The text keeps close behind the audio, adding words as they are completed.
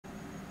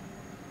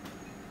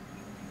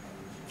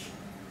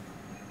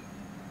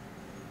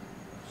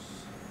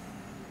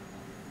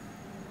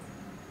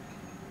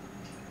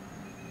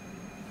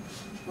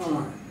All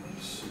right,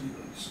 let's see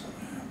what's going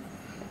to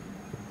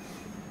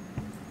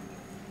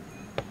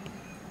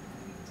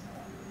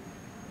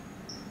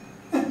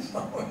happen. It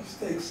always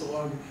takes so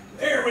long.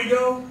 There we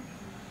go.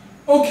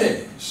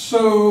 Okay,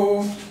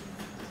 so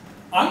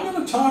I'm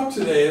going to talk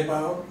today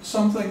about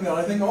something that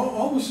I think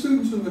all the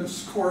students in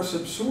this course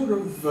have sort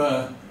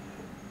of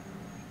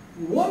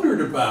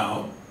wondered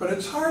about, but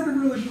it's hard to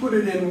really put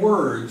it in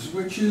words,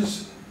 which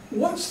is,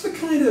 what's the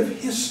kind of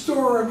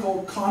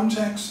historical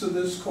context of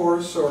this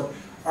course, or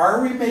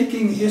are we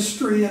making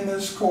history in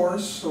this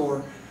course,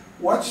 or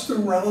what's the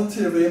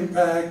relative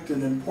impact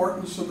and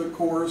importance of the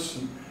course,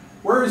 and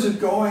where is it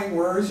going,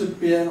 where has it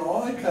been,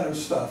 all that kind of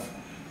stuff.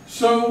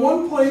 So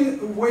one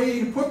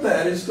way to put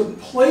that is the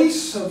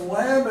place of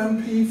Lab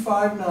MP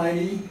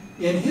 590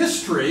 in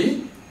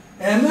history,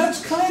 and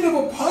that's kind of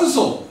a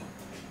puzzle.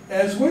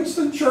 As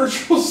Winston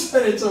Churchill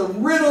said, it's a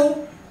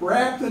riddle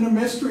wrapped in a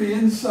mystery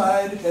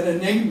inside an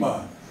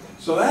enigma.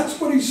 So that's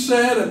what he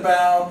said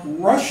about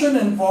Russian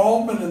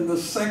involvement in the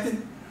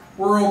Second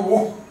World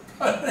War.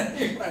 But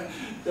anyway,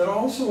 it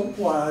also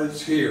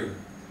applies here.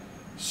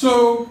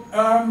 So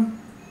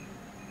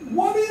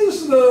what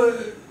is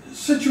the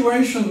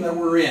situation that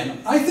we're in?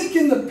 I think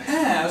in the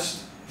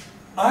past,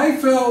 I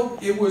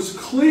felt it was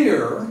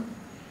clear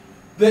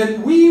that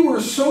we were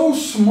so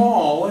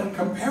small in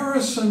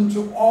comparison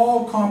to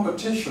all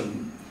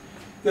competition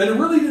that it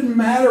really didn't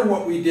matter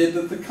what we did,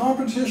 that the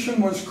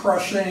competition was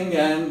crushing,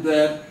 and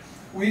that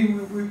we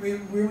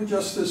were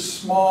just this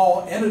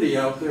small entity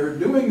out there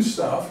doing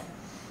stuff.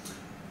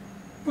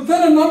 But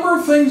then a number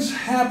of things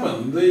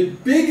happened. The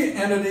big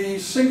entity,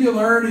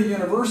 Singularity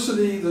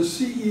University, the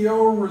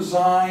CEO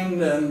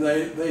resigned, and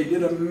they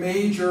did a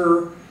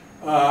major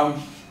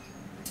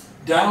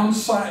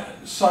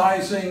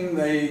downsizing.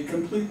 They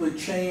completely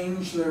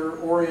changed their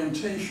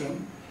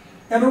orientation.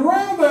 And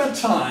around that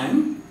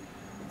time,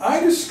 I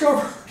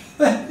discovered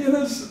that in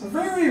a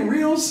very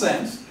real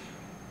sense,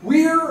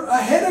 we're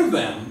ahead of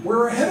them.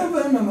 We're ahead of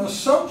them in the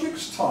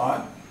subjects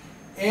taught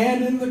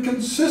and in the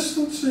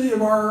consistency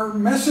of our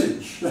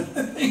message. I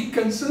think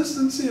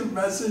consistency of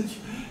message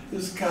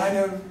is kind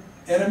of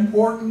an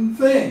important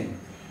thing.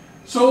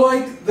 So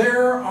like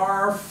there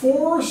are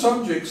 4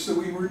 subjects that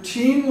we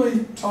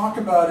routinely talk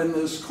about in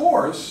this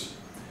course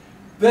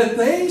that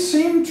they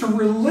seem to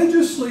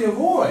religiously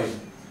avoid.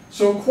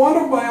 So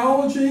quantum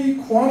biology,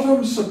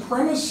 quantum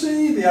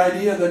supremacy, the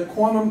idea that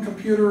quantum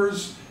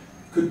computers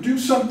could do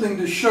something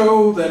to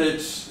show that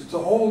it's a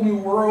whole new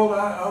world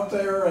out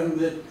there, and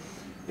that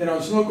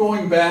there's no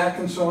going back,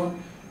 and so on.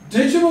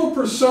 Digital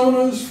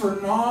personas for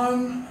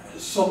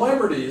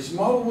non-celebrities,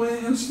 multiple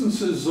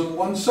instances of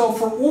oneself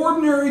for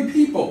ordinary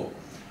people.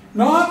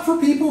 Not for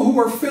people who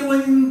are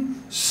filling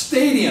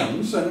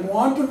stadiums and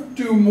want to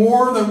do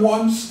more than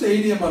one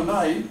stadium a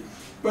night,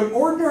 but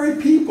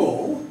ordinary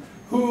people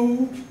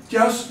who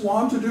just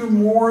want to do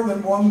more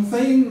than one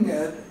thing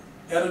at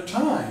a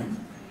time.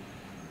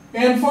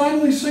 And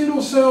finally,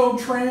 single-cell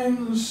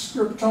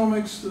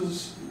transcriptomics,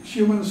 this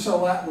Human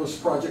Cell Atlas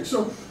project.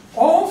 So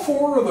all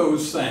 4 of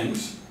those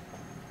things,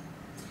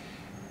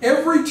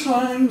 every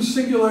time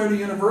Singularity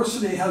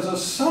University has a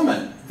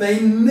summit,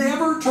 they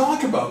never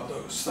talk about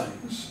those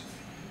things.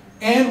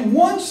 And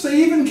once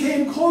they even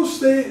came close,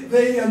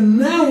 they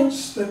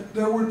announced that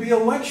there would be a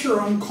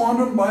lecture on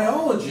quantum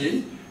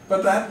biology,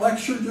 but that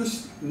lecture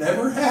just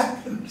never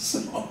happened,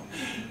 so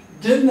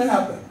didn't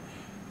happen.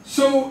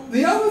 So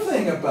the other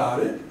thing about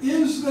it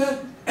is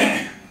that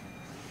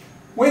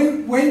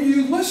when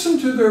you listen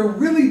to their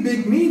really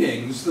big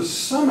meetings, the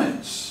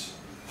summits,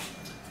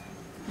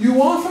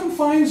 you often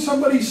find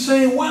somebody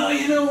saying, well,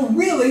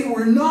 really,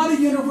 we're not a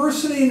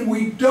university and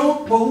we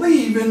don't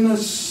believe in the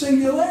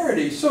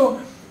singularity. So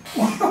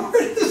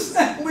where does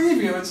that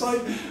leave you? It's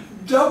like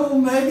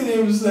double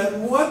negatives that,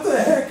 what the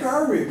heck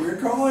are we? We're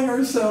calling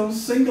ourselves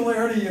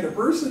Singularity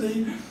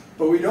University,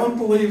 but we don't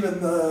believe in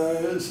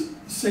the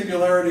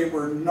singularity.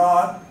 We're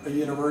not a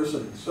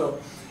university. So,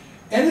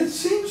 and it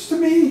seems to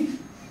me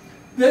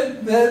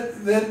that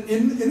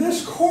in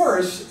this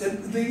course,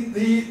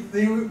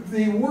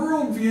 the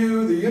world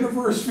view, the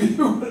universe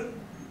view,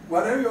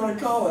 whatever you want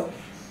to call it,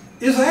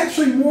 is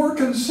actually more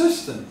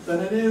consistent than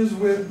it is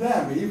with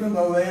them, even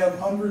though they have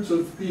hundreds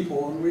of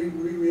people and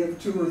we have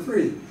 2 or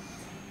 3.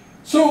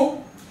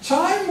 So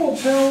time will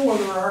tell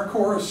whether our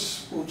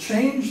course will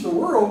change the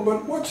world,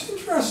 but what's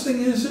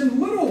interesting is in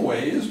little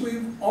ways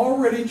we've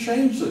already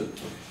changed it.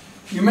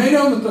 You may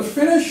know that the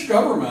Finnish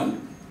government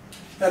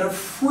had a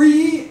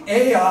free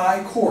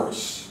AI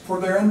course for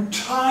their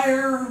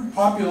entire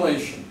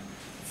population.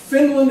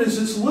 Finland is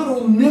this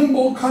little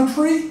nimble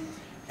country,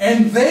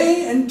 and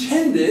they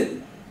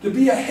intended to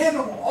be ahead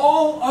of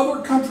all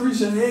other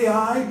countries in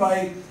AI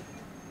by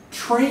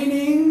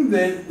training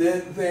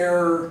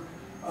their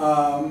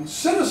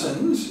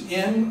citizens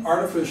in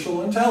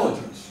artificial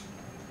intelligence.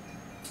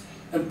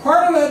 And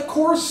part of that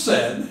course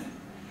said,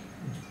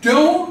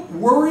 don't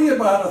worry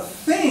about a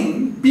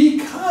thing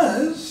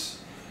because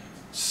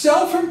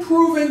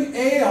self-improving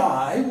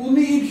AI will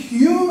need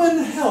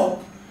human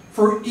help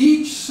for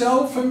each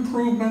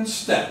self-improvement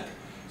step.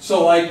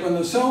 So like when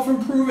the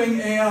self-improving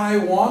AI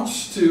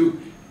wants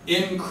to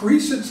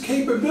increase its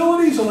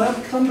capabilities, it'll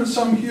have to come to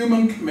some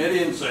human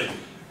committee and say,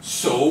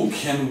 so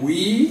can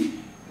we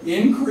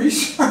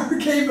increase our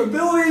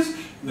capabilities?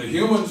 And the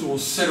humans will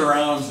sit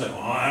around and say,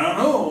 well, I don't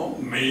know,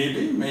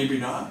 maybe, maybe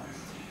not.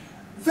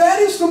 That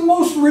is the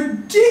most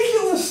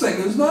ridiculous thing.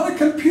 There's not a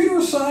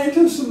computer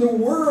scientist in the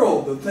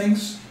world that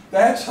thinks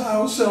that's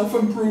how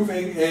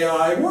self-improving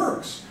AI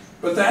works.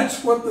 But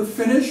that's what the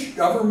Finnish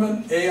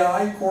government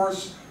AI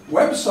course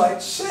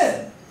website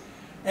said.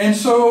 And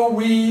so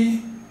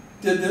we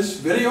did this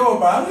video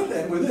about it,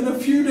 and within a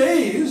few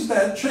days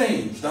that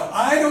changed. Now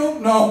I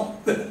don't know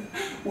that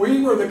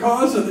we were the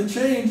cause of the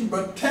change,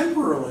 but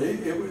temporarily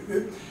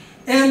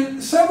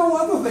and several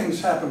other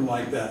things happened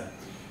like that.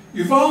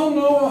 Yuval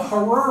Noah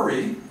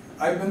Harari,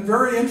 I've been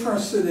very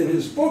interested in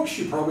his books,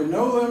 you probably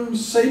know them,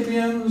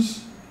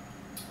 Sapiens,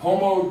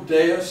 Homo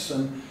Deus,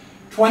 and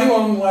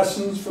 21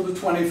 Lessons for the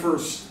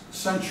 21st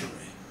Century.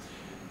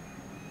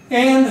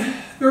 And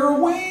there are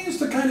ways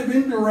to kind of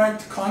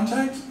indirectly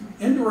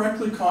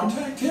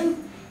contact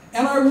him,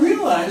 and I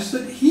realized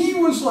that he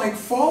was like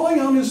falling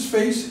on his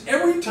face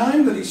every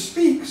time that he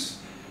speaks,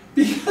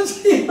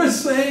 because he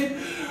was saying,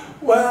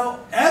 well,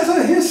 as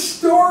a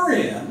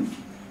historian,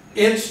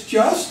 it's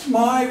just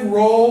my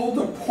role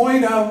to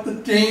point out the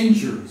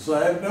dangers.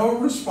 I have no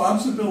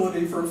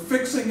responsibility for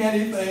fixing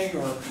anything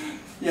or,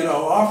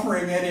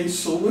 offering any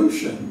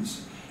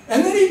solutions.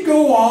 And then he'd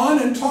go on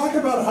and talk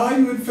about how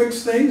you would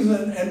fix things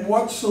and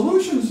what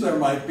solutions there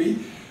might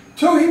be.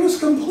 So he was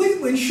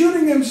completely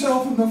shooting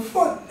himself in the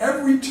foot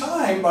every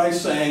time by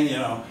saying,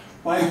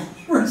 my only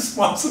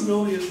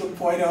responsibility is to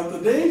point out the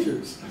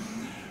dangers.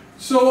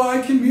 So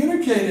I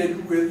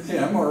communicated with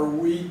him, or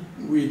we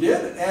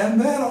did, and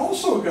that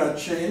also got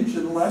changed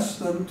in less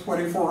than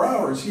 24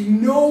 hours. He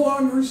no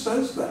longer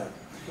says that.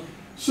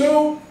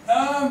 So,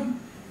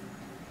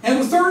 and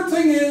the third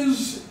thing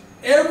is,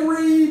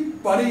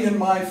 everybody in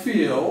my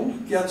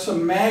field gets a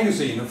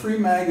magazine, a free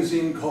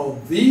magazine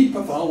called The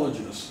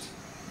Pathologist.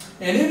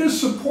 And it is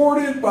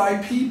supported by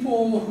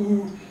people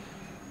who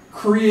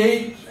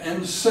create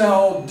and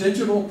sell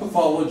digital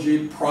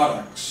pathology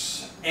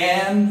products.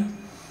 And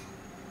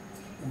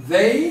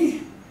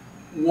they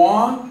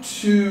want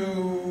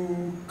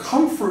to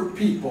comfort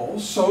people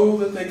so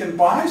that they can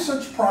buy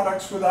such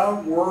products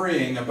without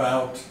worrying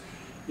about,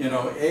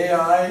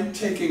 AI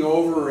taking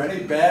over or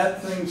any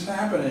bad things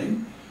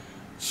happening.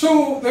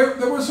 So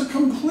there was a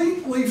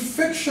completely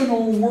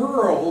fictional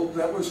world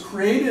that was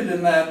created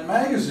in that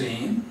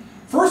magazine.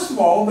 First of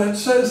all, that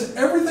says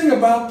everything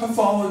about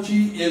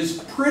pathology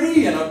is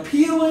pretty and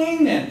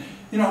appealing, and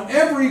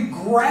every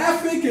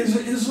graphic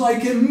is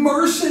like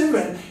immersive,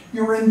 and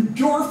your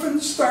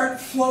endorphins start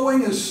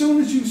flowing as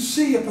soon as you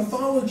see a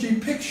pathology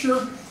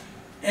picture,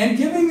 and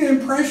giving the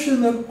impression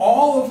that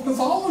all of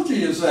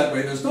pathology is that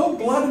way. There's no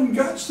blood and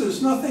guts,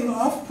 there's nothing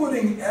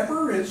off-putting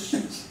ever, it's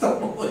just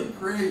totally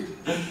great.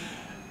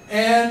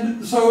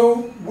 And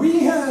so we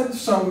had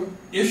some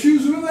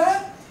issues with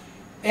that,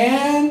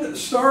 and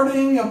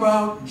starting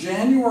about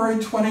January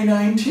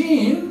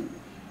 2019,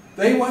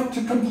 they went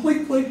to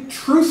completely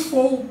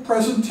truthful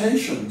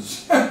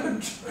presentations,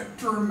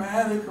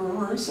 dramatic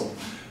reversal.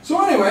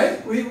 So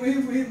anyway,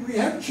 we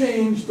have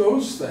changed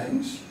those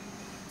things.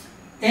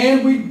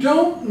 And we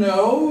don't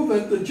know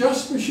that the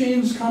Just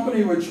Machines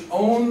company, which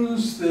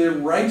owns the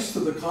rights to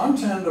the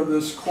content of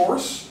this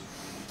course,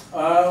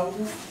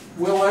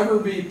 will ever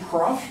be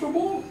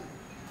profitable.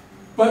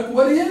 But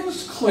what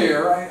is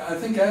clear, I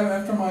think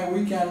after my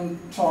weekend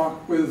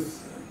talk with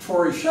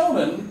Tori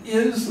Sheldon,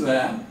 is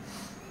that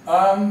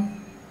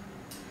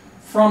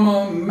from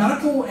a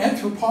medical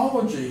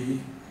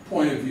anthropology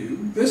point of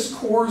view, this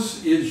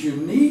course is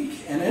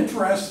unique and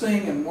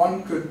interesting, and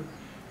one could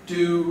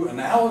do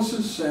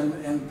analysis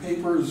and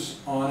papers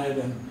on it,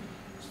 and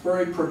it's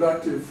very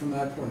productive from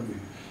that point of view.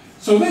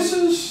 So this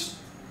is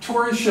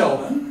Tori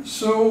Sheldon.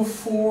 So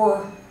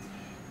for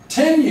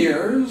 10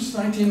 years,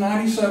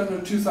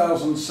 1997 to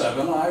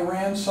 2007, I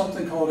ran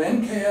something called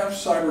NKF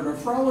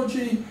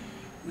Cybernephrology.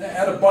 They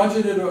had a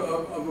budget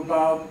of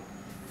about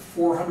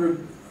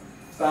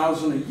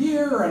 $400,000 a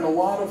year and a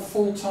lot of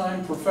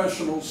full-time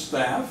professional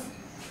staff.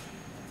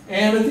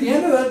 And at the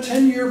end of that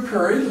 10-year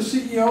period, the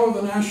CEO of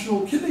the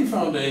National Kidney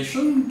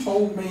Foundation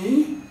told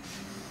me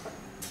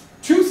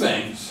two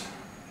things: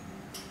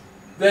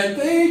 that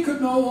they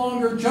could no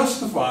longer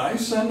justify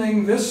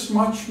sending this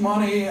much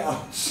money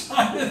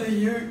outside of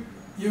the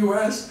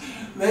U.S.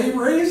 They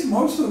raised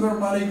most of their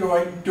money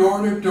going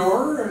door to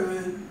door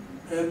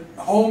at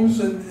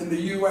homes in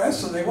the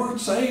U.S., and they weren't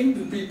saying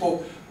to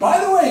people, by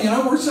the way,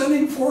 we're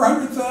sending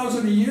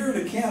 $400,000 a year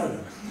to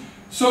Canada.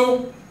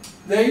 So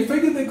they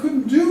figured they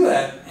couldn't do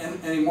that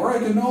anymore.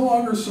 They could no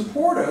longer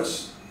support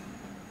us.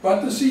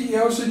 But the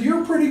CEO said,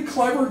 you're a pretty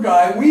clever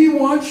guy. We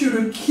want you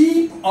to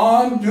keep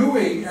on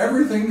doing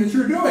everything that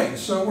you're doing.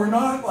 So we're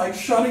not like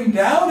shutting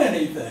down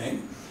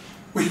anything.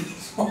 We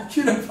just want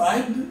you to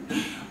find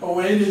a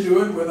way to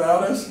do it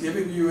without us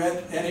giving you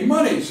any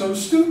money. So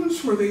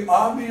students were the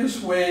obvious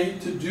way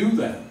to do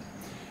that.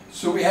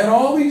 So we had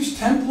all these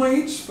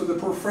templates for the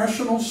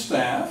professional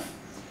staff,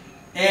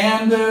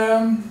 and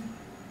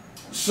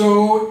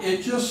so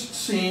it just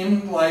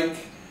seemed like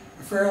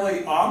a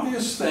fairly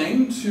obvious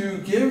thing to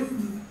give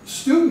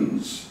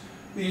students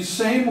these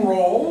same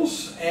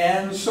roles,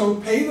 and so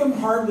pay them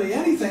hardly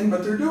anything,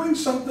 but they're doing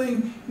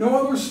something no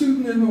other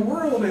student in the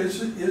world is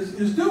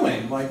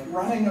doing, like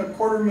running a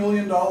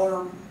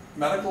 $250,000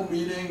 medical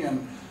meeting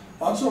and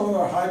lots of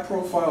other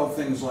high-profile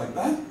things like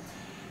that.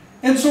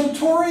 And so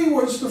Tori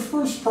was the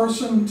first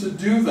person to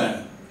do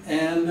that,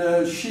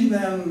 and she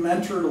then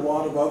mentored a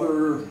lot of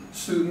other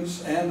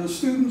students, and the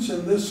students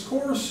in this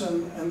course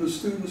and the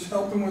students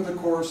helping with the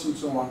course and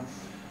so on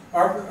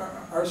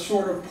are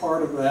sort of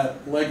part of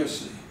that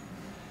legacy.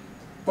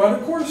 But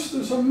of course,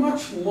 there's a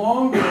much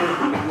longer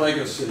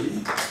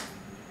legacy,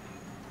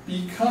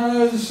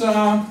 because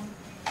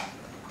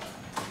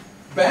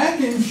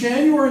back in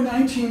January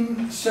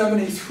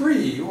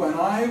 1973, when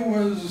I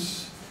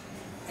was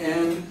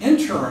an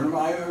intern,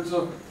 I was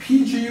a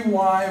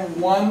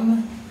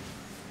PGY1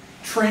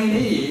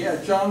 trainee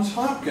at Johns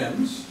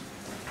Hopkins,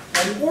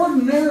 and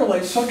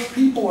ordinarily such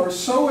people are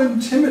so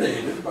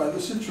intimidated by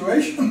the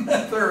situation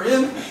that they're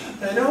in,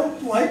 they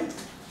don't like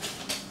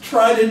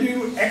try to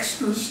do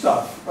extra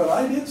stuff, but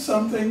I did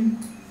something.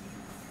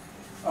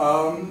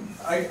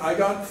 I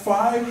got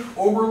 5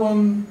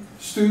 Oberlin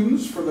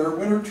students for their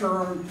winter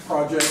term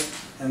project,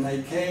 and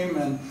they came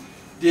and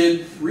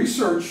did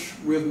research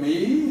with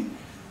me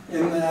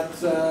in that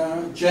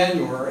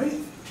January.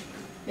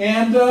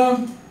 And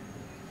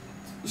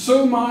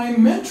so my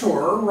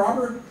mentor,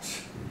 Robert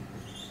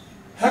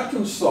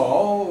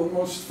Heptonstall, the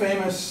most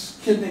famous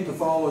kidney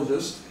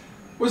pathologist,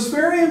 was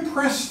very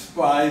impressed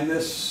by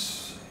this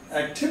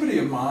activity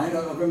of mine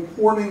of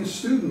importing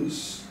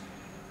students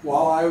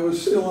while I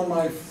was still in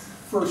my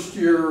first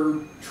year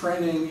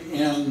training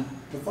in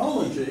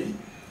pathology,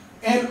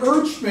 and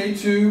urged me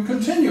to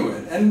continue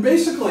it. And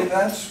basically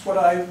that's what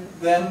I've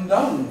then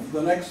done for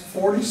the next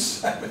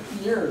 47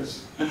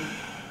 years.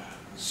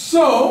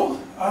 So,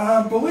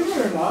 believe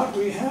it or not,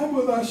 we have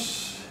with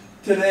us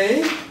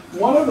today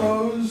one of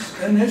those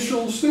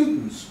initial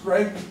students,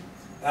 Gregg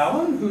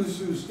Allen,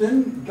 who's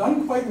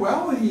done quite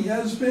well. He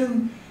has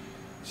been,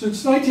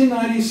 since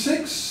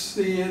 1996,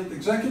 the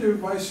Executive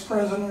Vice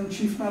President and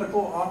Chief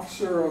Medical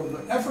Officer of the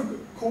EFA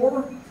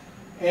Corps,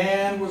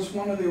 and was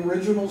one of the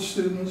original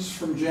students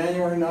from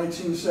January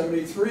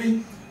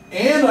 1973,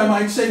 and I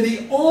might say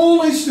the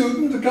only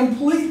student to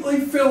completely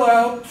fill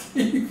out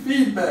the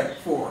feedback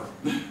form,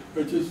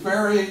 which is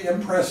very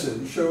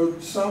impressive.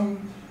 Showed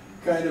some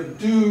kind of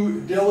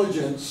due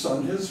diligence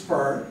on his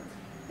part,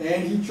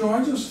 and he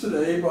joins us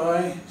today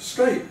by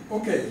Skype.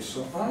 Okay,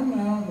 so I'm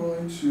now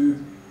going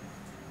to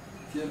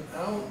get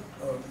out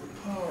of the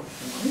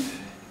PowerPoint,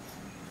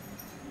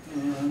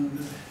 and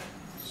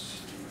let's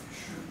see, I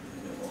should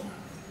be able.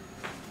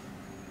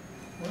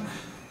 Well,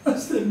 I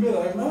must admit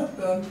I've not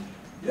done.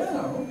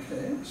 Yeah,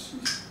 okay, this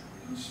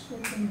is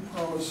looking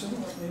promising.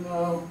 Let me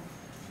now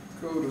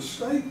go to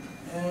Skype,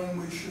 and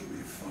we should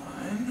be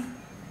fine.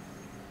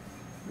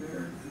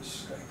 There is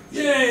Skype.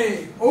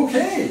 Yay!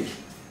 Okay.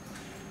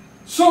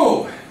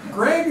 So,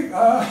 Gregg, good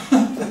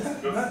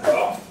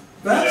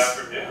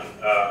afternoon,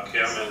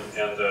 Kim,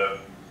 and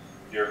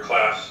your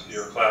class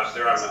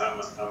there.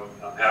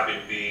 I'm happy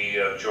to be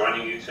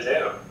joining you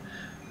today.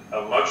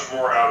 Much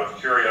more out of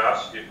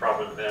curiosity,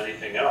 probably, than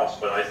anything else.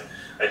 But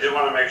I did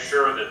want to make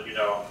sure that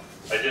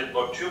I didn't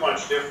look too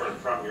much different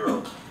from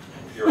your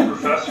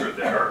professor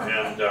there,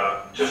 and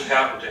just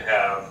happened to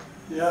have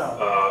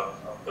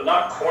but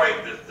not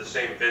quite the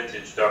same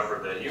vintage duffer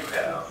that you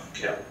have,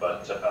 Kim.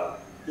 But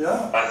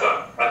yeah, I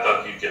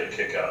thought you'd get a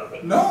kick out of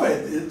it. No,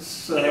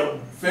 it's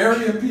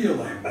very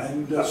appealing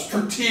and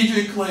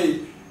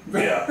strategically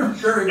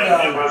very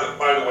valuable. And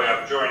by the way,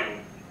 I'm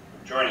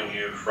joining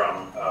you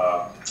from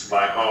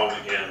my home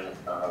in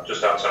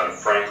just outside of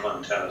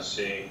Franklin,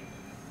 Tennessee,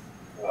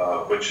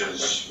 which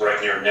is right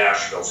near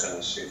Nashville,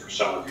 Tennessee. For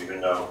some of you who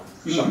know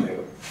something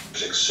of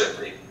Music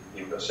City,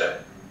 USA.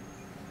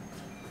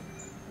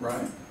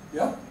 Right.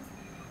 Yeah.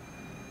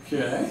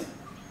 Okay.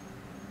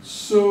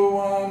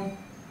 So.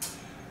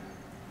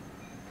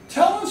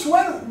 Tell us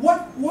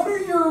what are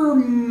your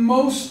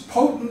most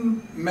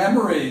potent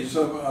memories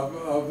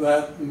of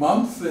that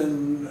month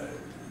in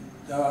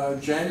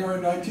January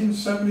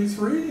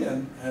 1973,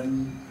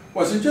 and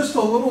was it just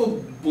a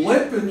little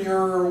blip in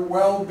your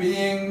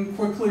well-being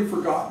quickly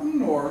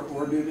forgotten, or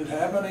did it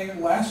have any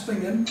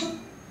lasting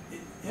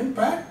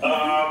impact?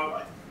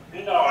 I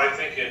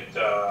think it.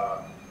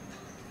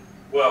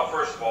 Well,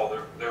 first of all,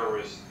 there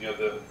was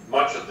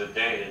much of the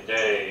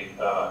day-to-day,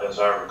 as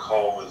I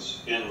recall,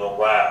 was in the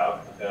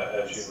lab.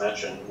 As you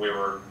mentioned, we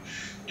were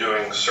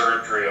doing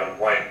surgery on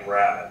white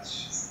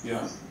rats,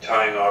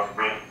 tying off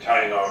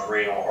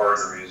renal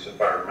arteries,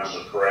 if I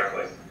remember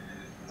correctly.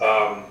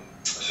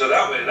 So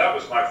that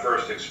was my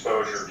first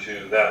exposure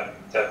to that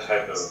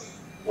type of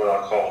what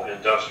I'll call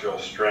industrial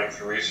strength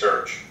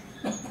research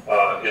in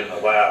the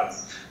lab.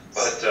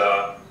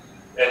 But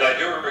and I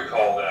do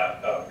recall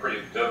that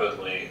pretty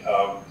vividly.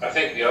 I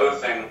think the other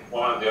thing, one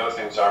one of the other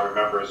things I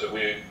remember is that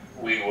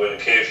we would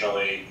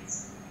occasionally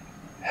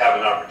have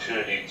an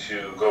opportunity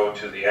to go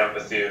to the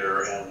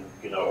amphitheater and,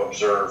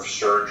 observe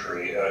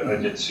surgery. I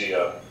did see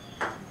a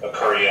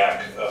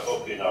cardiac,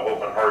 open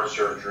heart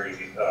surgery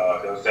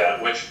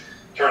event, which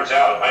turns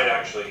out I'd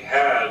actually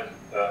had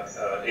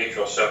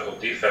atrial septal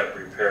defect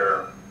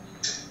repair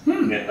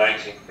in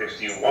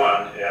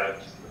 1961 at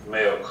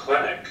Mayo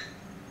Clinic,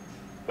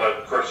 but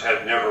of course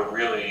had never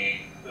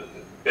really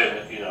been,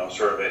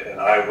 sort of an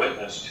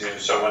eyewitness to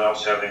someone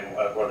else having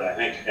what I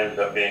think ended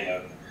up being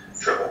a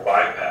triple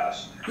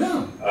bypass.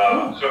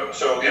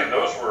 So again,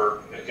 those were,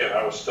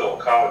 I was still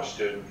a college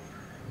student.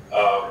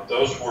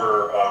 Those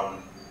were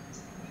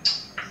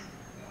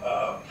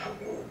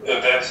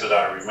events that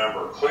I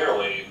remember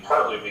clearly,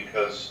 partly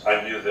because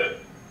I knew that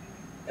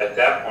at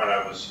that point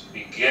I was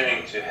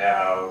beginning to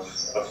have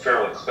a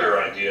fairly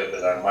clear idea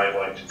that I might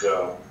like to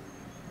go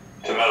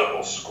to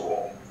medical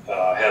school.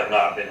 Had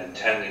not been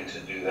intending to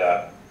do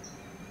that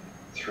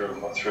through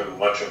much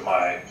of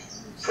my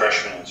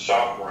freshman and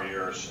sophomore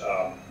years,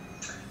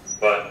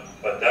 but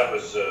that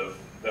was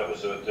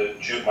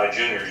my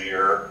junior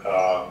year,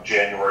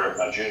 January of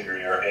my junior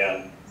year,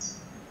 and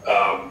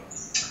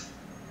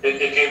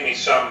it gave me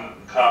some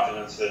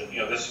confidence that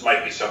this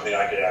might be something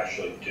I could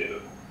actually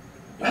do.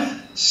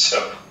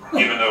 So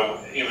even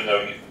though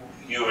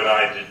you and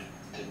I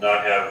did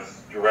not have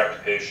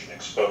direct patient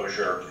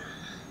exposure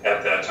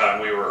at that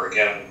time, we were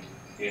again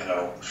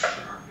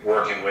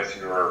working with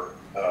your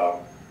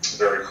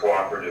very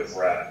cooperative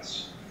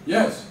rats.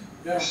 Yes.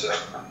 So.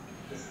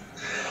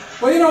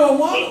 Well,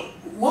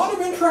 a lot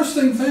of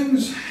interesting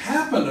things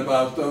happened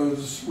about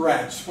those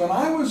rats. When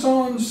I was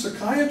on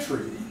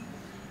psychiatry,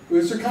 it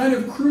was a kind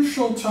of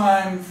crucial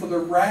time for the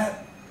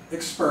rat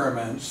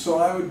experiments, so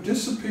I would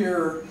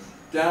disappear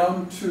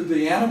down to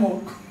the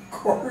animal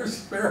course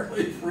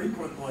fairly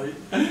frequently.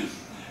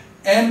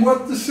 And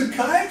what the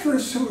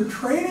psychiatrists who were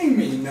training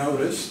me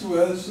noticed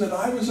was that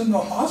I was in the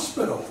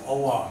hospital a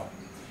lot.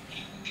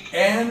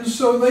 And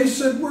so they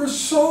said, "We're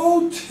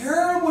so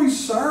terribly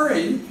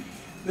sorry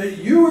that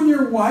you and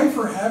your wife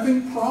are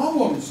having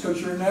problems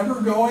because you're never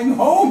going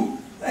home."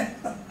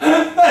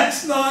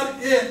 That's not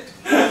it.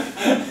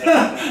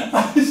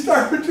 I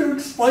started to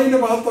explain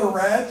about the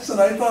rats,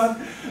 and I thought,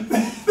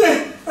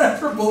 they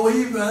never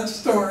believe that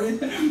story.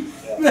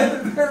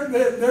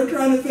 They're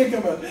trying to think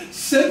of a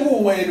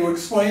simple way to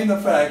explain the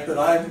fact that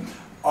I'm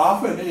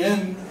often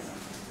in,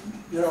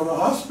 the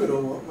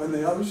hospital when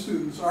the other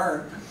students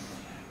aren't.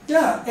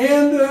 Yeah,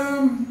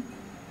 and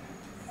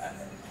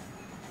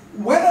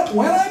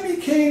when I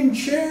became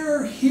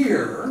chair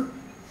here,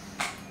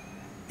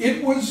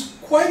 it was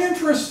quite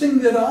interesting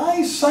that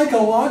I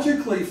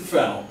psychologically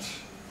felt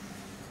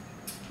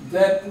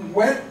that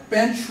wet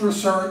bench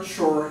research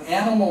or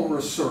animal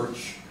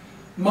research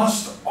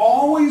must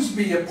always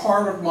be a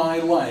part of my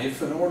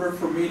life in order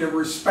for me to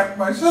respect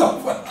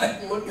myself when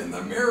I look in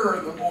the mirror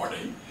in the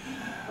morning.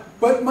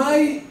 But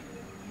my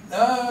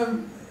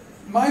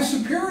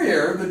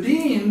superior, the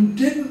dean,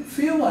 didn't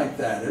feel like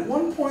that. At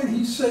one point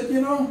he said,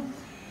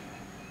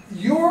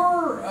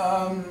 your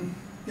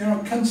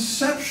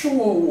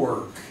conceptual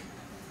work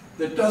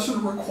that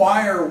doesn't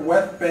require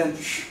wet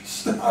bench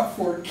stuff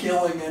or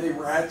killing any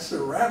rats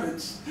or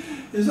rabbits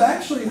is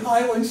actually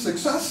highly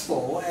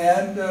successful.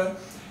 And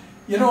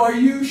are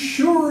you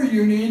sure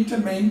you need to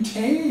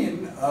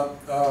maintain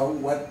a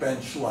wet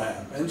bench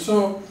lab? And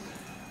so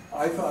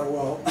I thought,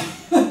 well,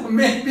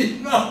 maybe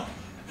not.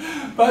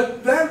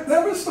 But that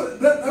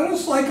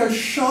was like a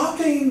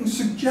shocking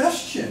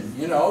suggestion.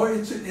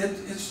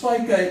 It's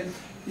like a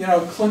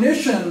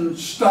clinician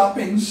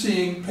stopping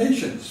seeing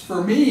patients.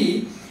 For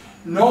me,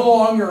 no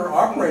longer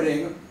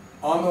operating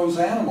on those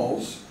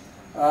animals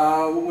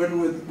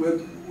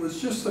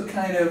was just a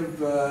kind of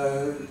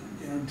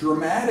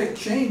dramatic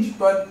change.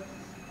 But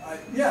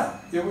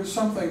it was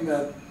something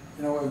that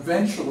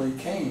eventually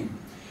came.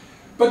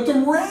 But the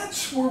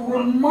rats were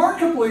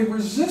remarkably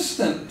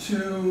resistant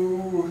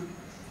to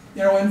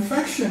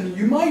infection.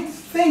 You might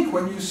think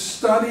when you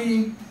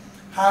study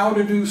how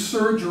to do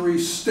surgery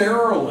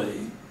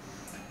sterilely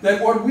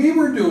that what we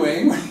were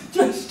doing,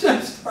 just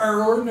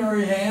our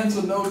ordinary hands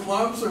and no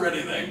gloves or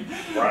anything,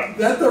 right,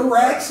 that the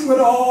rats would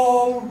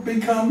all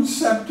become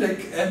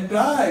septic and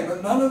die,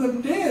 but none of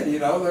them did.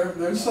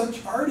 They're such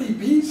hardy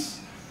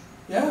beasts.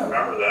 Yeah.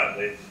 Remember that.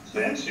 They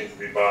didn't seem to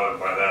be bothered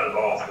by that at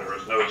all. There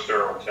was no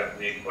sterile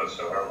technique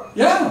whatsoever.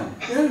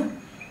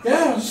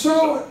 Yeah,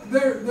 so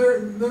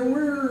there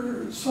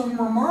were some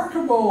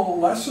remarkable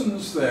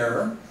lessons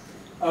there.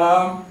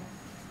 I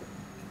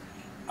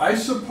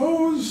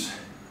suppose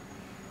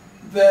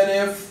that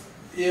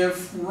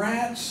if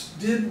rats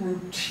did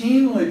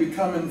routinely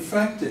become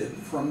infected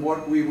from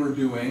what we were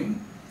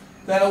doing,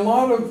 then a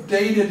lot of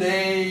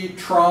day-to-day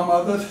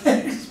trauma that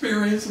they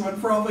experience would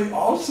probably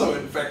also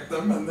infect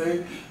them, and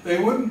they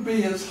wouldn't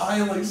be as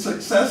highly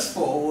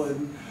successful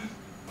in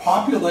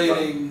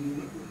populating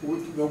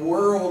the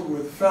world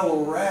with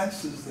fellow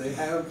rats as they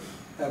have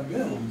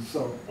been.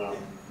 So,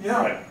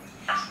 yeah.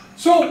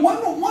 So one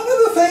of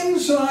the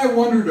things that I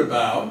wondered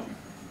about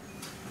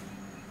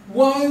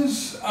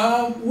was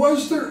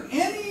there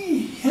any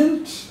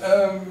hint,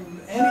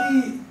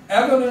 any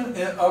evidence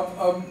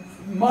of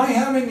my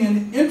having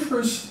an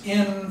interest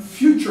in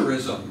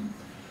futurism?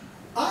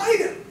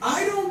 I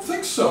don't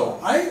think so.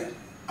 I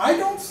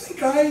don't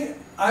think I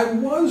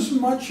was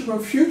much of a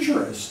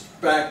futurist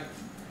back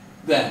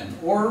then,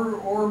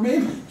 or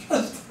maybe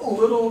just a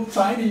little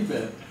tiny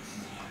bit.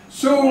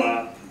 So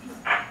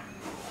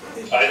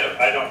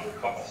I don't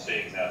recall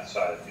seeing that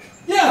side of you.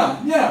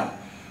 Yeah, yeah.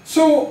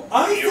 So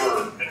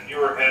you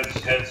were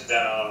heads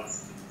down,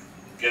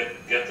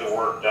 get the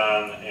work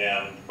done,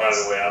 and by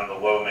the way, I'm the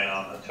low man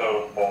on the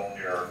totem pole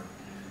here.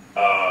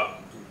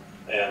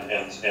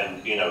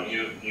 And you know,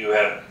 you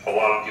had a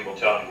lot of people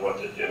telling you what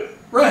to do.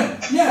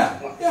 Right. Yeah.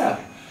 Yeah.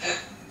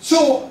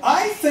 So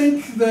I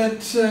think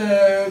that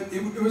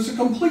it was a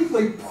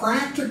completely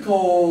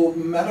practical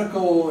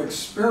medical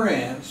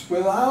experience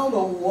without a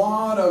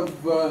lot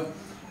of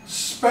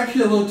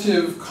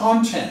speculative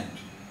content.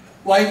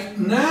 Like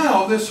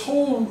now, this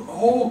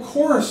whole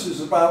course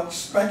is about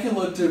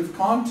speculative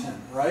content,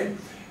 right?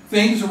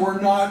 Things we're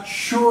not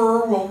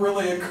sure will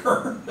really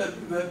occur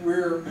that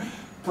we're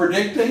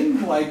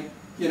predicting, like,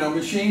 you know,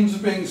 machines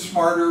being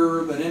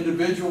smarter than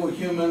individual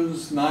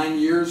humans 9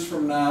 years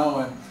from now,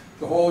 and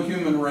the whole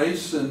human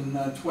race in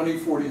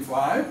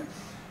 2045,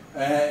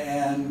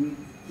 and,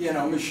 you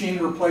know, machine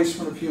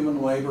replacement of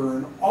human labor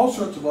and all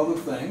sorts of other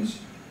things.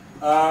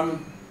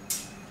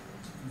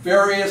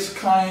 Various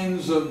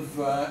kinds of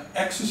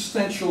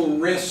existential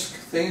risk,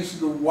 things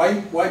that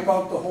wipe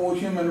out the whole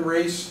human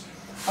race.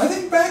 I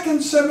think back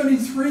in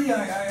 '73,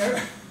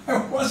 I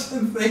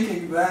wasn't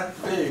thinking that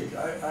big.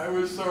 I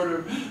was sort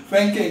of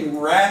thinking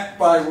rat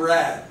by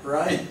rat,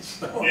 right?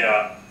 So,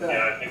 yeah,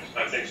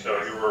 I think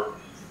so. You were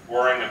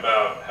worrying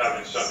about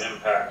having some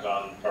impact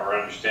on our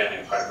understanding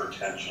of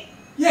hypertension.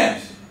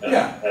 Yes,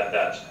 yeah. At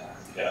that time.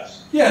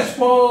 Yes. Yes,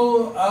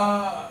 well,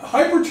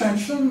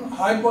 hypertension,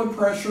 high blood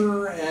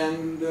pressure,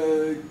 and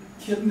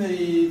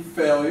kidney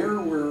failure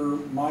were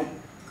my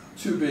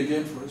two big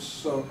interests.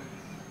 So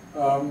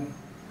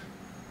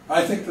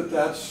I think that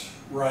that's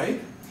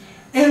right.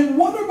 And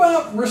what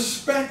about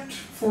respect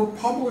for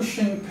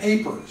publishing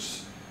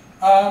papers?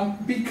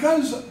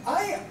 Because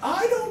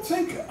I don't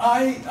think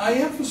I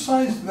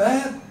emphasize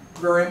that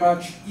very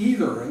much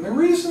either. And the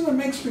reason that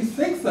makes me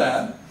think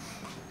that,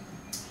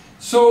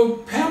 so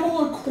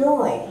Pamela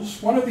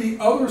Quarles, one of the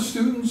other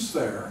students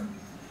there,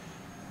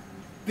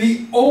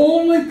 the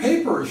only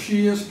paper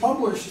she has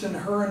published in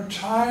her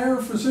entire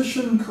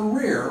physician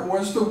career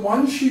was the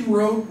one she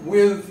wrote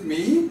with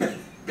me,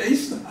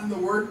 based on the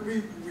work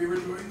we were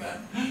doing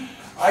then.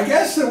 I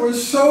guess it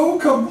was so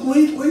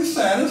completely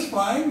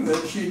satisfying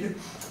that she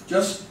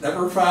just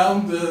never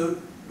found the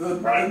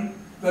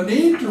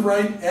need to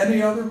write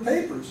any other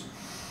papers.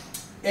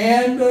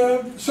 And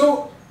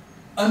so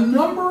a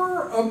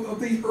number of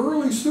the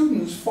early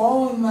students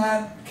fall in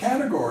that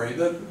category,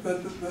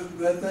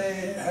 that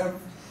they have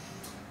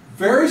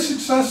very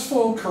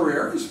successful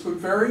careers, but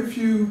very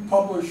few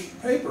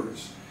published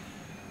papers.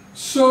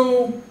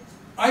 So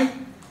I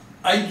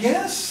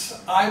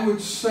guess I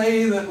would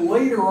say that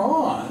later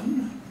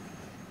on,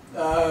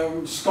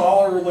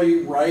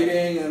 scholarly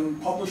writing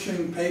and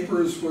publishing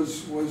papers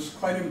was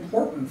quite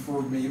important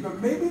for me, but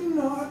maybe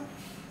not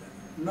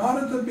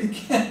at the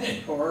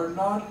beginning, or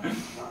not,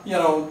 you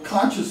know,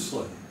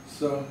 consciously.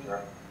 So.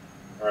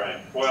 Right.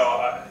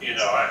 Well, you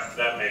know,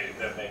 that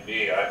may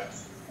be.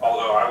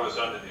 Although I was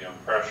under the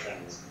impression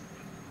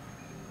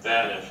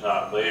then, if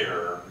not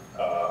later,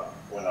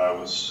 when I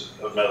was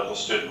a medical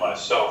student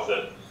myself,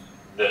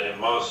 that in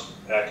most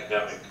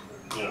academic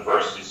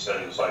university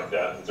settings like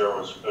that, there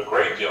was a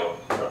great deal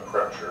of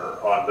pressure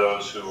on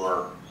those who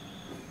were,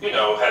 you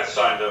know, had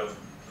signed up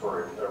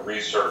for a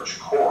research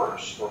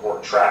course or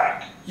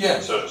track,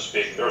 yes, so to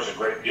speak. There was a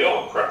great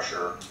deal of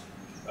pressure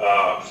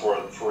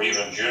for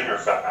even junior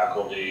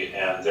faculty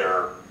and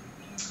their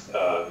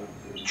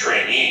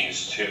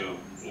trainees to,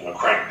 you know,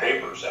 crank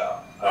papers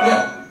out.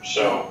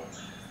 So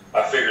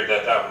I figured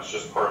that was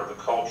just part of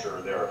the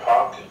culture there at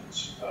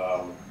Hopkins.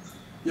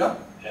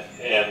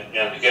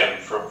 And again,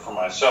 for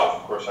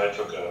myself, of course, I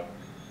took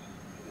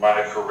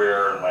my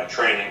career and my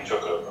training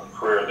took a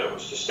career that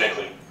was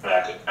distinctly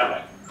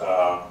academic.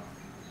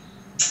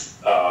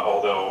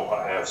 Although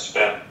I have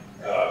spent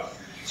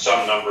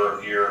some number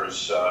of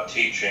years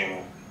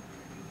teaching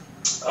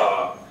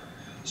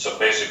some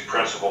basic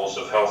principles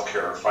of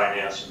healthcare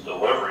finance and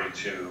delivery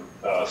to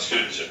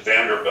students at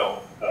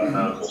Vanderbilt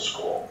Medical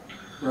School,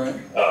 right,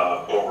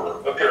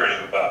 over a period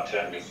of about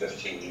 10 to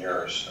 15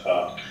 years.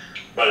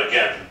 But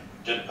again,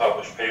 didn't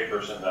publish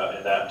papers in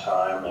that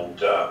time,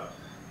 and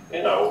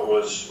you know,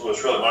 was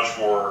really much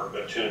more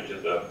attuned to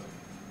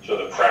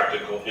the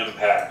practical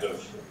impact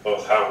of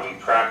both how we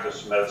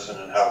practice medicine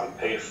and how we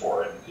pay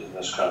for it in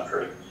this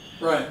country.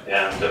 Right.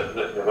 And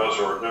those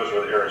were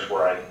the areas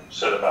where I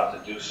set about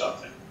to do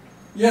something.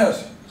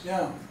 Yes.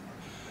 Yeah.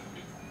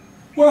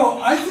 Well,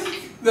 I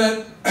think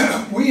that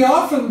we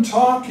often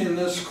talk in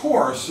this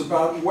course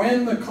about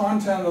when the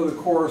content of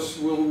the course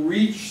will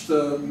reach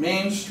the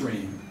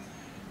mainstream.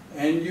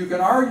 And you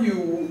can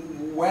argue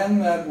when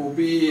that will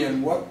be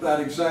and what that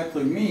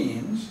exactly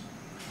means.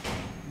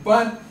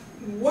 But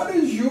what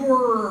is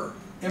your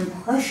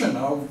impression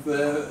of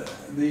the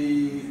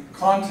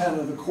content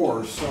of the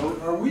course?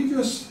 Are we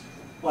just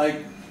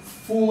like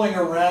fooling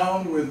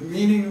around with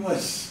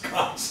meaningless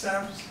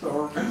concepts,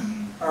 or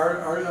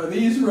are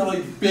these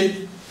really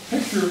big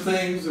picture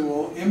things that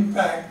will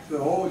impact the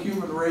whole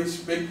human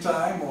race big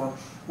time, or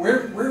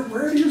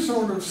where do you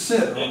sort of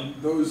sit on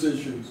those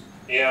issues?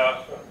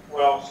 Yeah,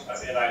 well,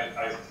 and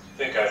I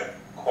think I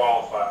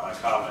qualify my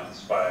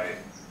comments by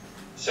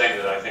saying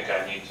that I think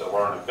I need to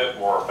learn a bit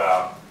more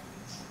about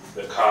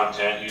the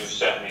content. You've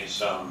sent me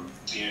some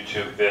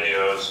YouTube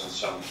videos and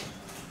some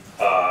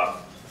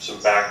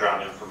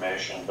background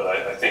information, but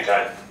I think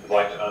I'd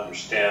like to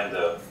understand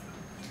the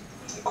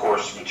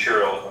course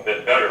material a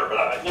bit better. But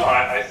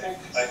I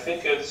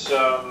think it's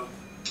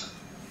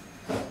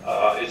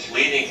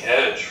leading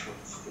edge,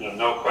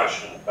 no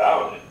question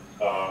about it,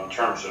 in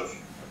terms of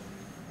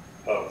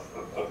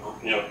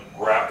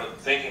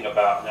thinking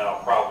about now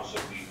problems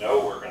that we know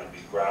we're going to be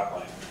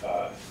grappling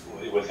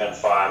within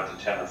 5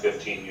 to 10 or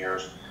 15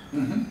 years.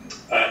 Mm-hmm.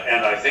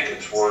 And I think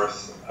it's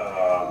worth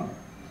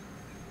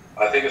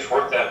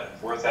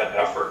that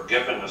effort,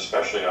 given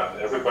especially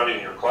everybody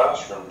in your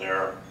classroom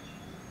there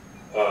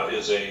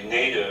is a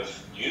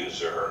native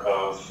user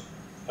of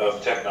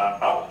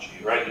technology,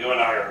 right? You and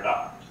I are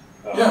not.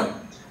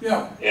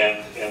 Yeah.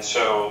 And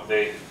so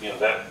they,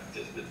 that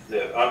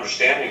the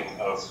understanding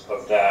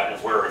of that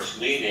and where it's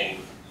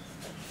leading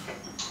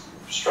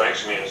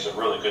strikes me as a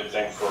really good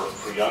thing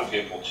for young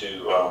people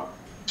to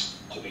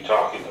be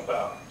talking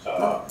about.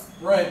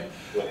 Right.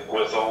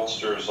 With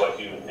oldsters like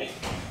you and me.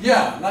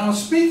 Yeah. Now,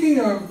 speaking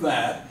of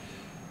that,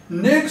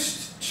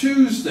 next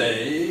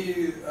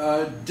Tuesday,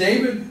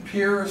 David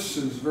Pearce,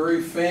 who's a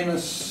very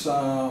famous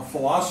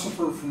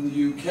philosopher from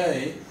the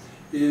UK,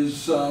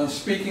 is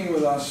speaking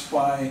with us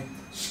by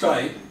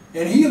Skype,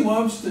 and he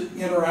loves to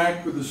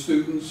interact with the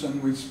students,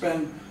 and we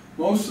spend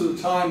most of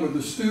the time with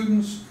the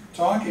students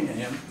talking to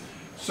him.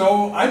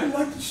 So I'd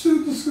like the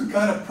students to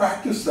kind of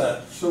practice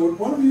that. So would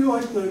one of you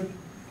like to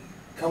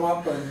come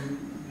up and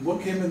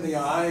look him in the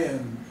eye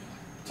and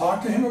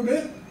talk to him a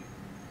bit?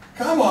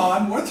 Come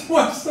on, what's the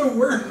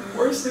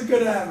worst that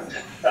could happen?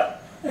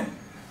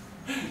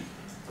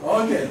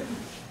 Okay.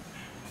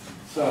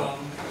 So,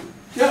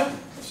 yeah,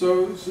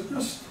 so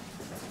just,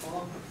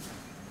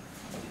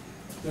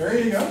 there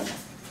you go.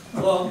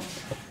 Hello.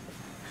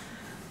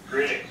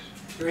 Greetings.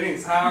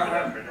 Greetings. Good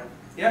afternoon.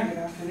 Yeah, good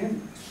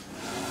afternoon.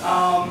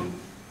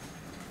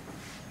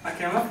 I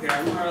came up here.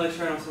 I'm not really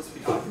sure what I'm supposed to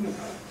be talking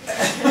about.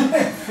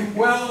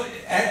 Well,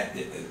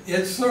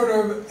 it's sort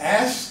of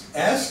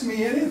ask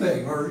me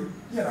anything, or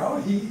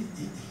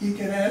he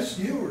can ask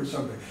you or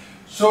something.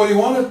 So you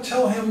want to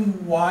tell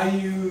him why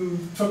you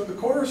took the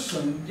course?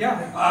 And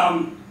yeah.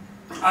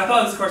 I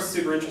thought this course was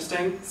super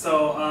interesting.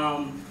 So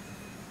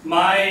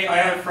I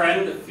had a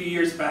friend a few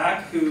years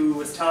back who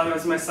was telling me, it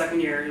was my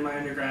second year in my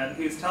undergrad,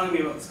 he was telling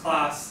me about this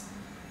class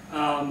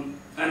and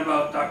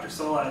about Dr.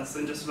 Solez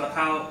and just about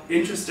how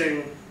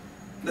interesting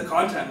the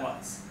content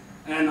was.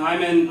 And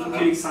I'm in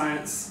computing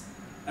science,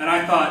 and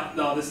I thought,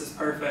 no, this is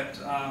perfect.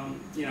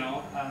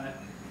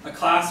 A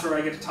class where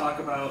I get to talk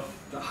about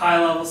the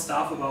high-level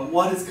stuff about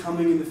what is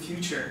coming in the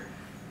future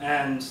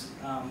and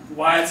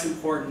why it's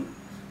important.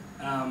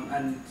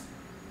 And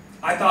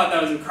I thought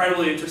that was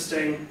incredibly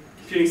interesting.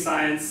 Computing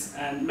science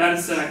and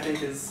medicine, I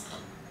think,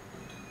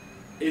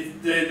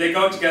 they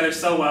go together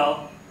so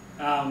well.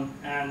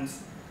 And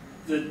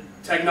the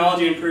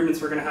technology improvements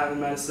we're going to have in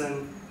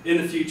medicine in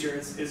the future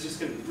is just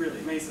going to be really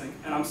amazing.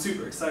 And I'm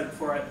super excited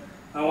for it.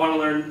 I want to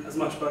learn as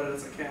much about it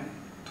as I can.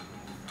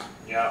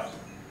 Yeah,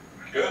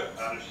 good.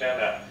 I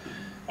understand that.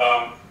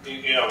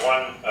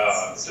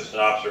 Just an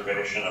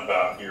observation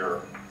about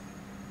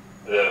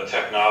the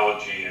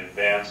technology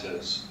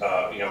advances.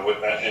 And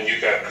you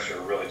guys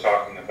are really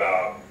talking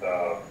about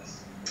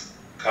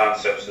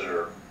concepts that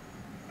are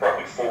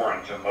probably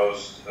foreign to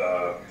most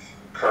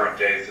current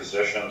day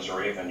physicians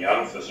or even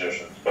young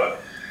physicians. But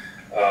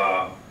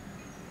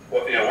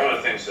one of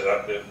the things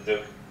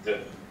that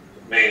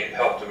may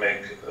help to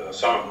make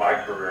some of my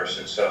career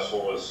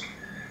successful was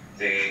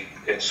the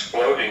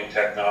exploding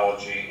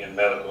technology in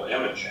medical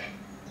imaging.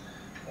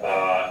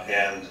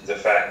 And the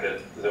fact that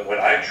when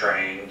I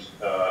trained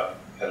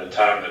at a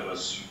time that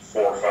was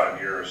 4 or 5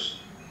 years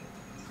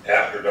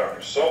after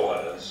Dr.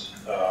 Solez,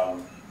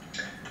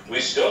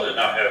 we still did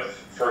not have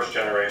first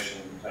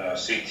generation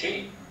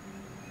CT.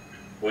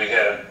 We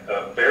had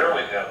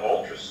barely had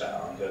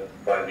ultrasound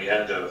by the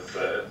end of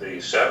the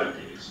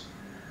 70s.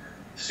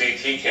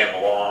 CT came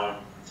along,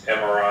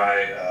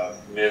 MRI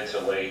mid to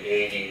late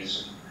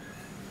 80s,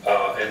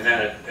 and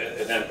then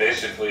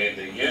basically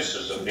the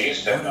uses of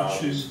these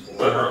technologies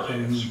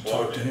literally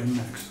exploded in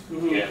the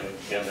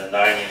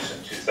 90s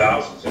and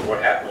 2000s. And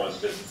what happened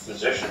was that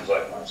physicians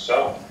like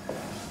myself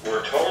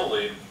were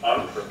totally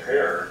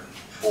unprepared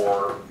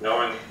for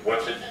knowing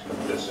what to do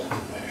with this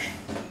information.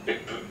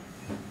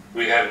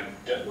 We hadn't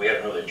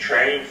really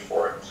trained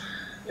for it.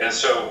 And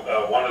so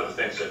one of the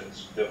things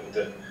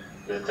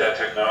that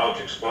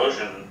technology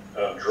explosion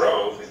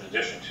drove, in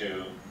addition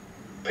to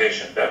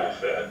patient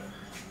benefit,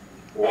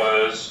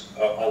 was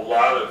a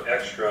lot of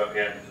extra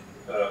and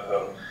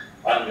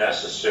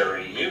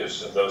unnecessary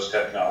use of those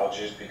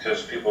technologies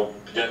because people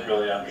didn't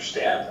really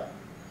understand them.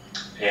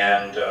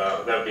 And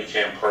that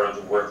became part of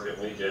the work that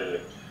we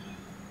did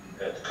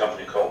at the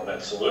company called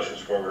Med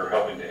Solutions, where we were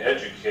helping to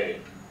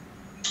educate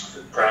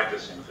the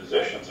practicing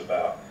physicians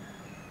about,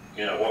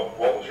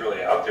 what was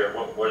really out there,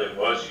 what it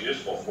was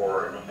useful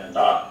for and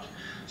not.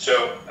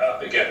 So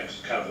again,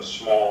 it's kind of a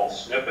small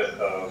snippet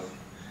of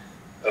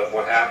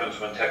what happens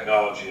when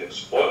technology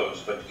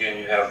explodes. But again,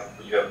 you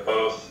have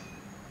both,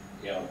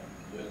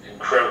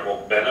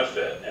 incredible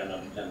benefit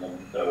and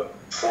the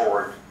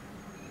forward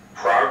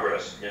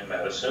progress in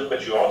medicine,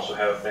 but you also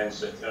have things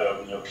that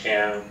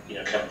can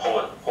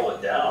pull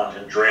it down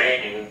and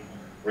drain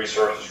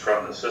resources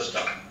from the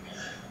system,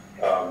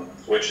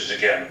 which is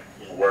again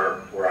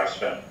where I've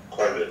spent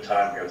quite a bit of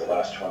time here the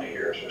last 20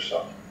 years or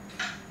so.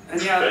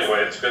 And yeah, but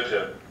anyway, it's good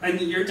to. And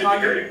you're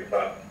talking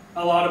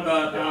a lot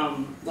about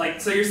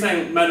so you're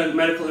saying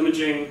medical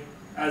imaging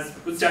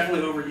was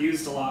definitely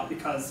overused a lot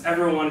because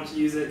everyone wanted to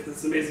use it because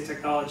it's amazing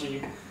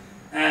technology,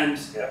 and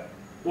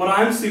what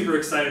I'm super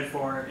excited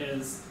for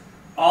is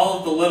all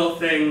of the little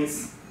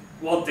things,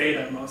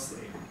 data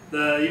mostly.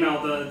 The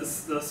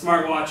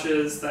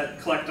smartwatches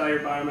that collect all your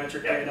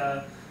biometric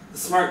data, the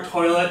smart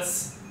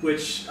toilets,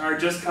 which are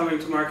just coming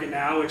to market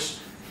now, which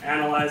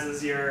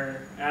analyzes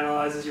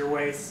your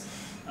waste,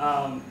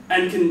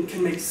 and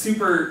can make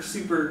super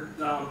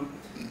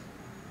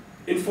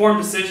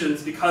informed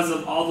decisions because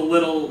of all the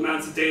little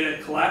amounts of data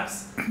it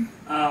collects.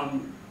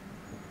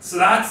 So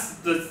that's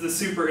the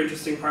super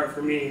interesting part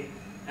for me.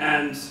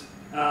 And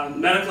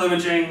medical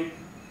imaging,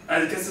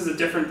 I guess, is a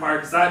different part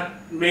because that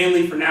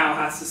mainly for now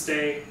has to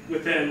stay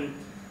within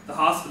the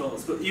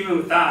hospitals. But even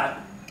with that,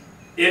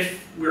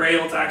 if we're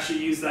able to actually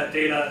use that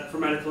data for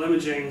medical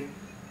imaging,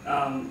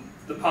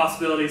 the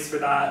possibilities for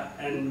that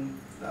and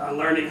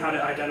learning how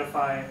to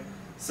identify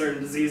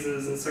certain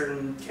diseases and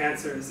certain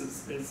cancers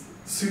is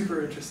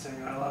super interesting.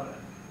 I love it.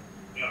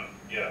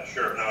 Yeah,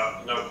 sure.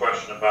 No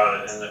question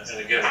about it. And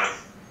again,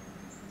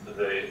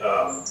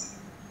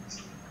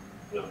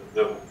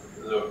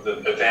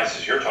 the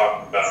advances you're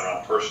talking about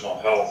around personal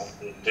health,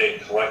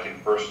 collecting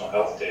personal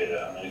health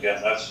data. I mean,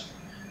 again, that's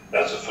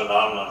a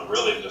phenomenon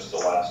really just the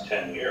last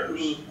 10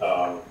 years,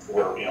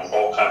 where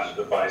all kinds of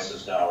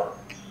devices now are.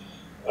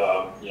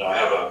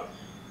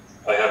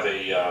 I have a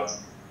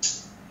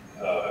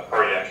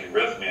cardiac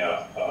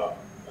arrhythmia.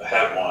 I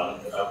had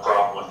a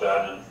problem with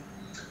that, and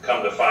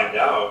come to find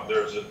out,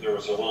 there was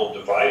a little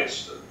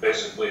device,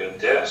 basically a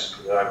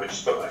disc that I would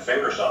just put my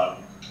fingers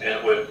on,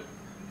 and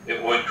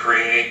it would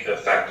create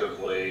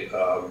effectively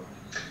a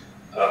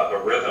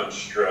rhythm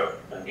strip,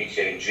 an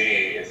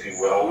EKG, if you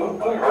will, of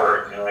my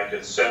heart, and I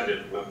could send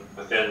it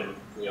within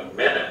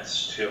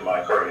minutes to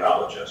my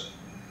cardiologist.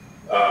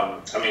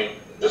 I mean,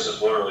 this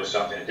is literally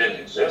something that didn't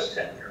exist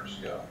 10 years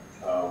ago.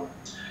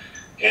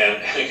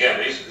 And again,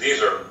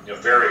 these are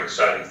very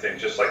exciting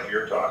things, just like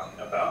you're talking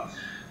about.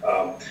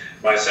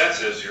 My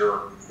sense is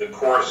the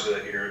course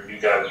that you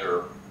guys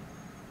are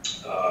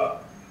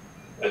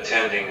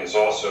attending is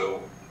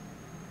also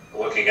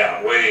looking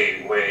out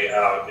way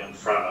out in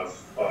front of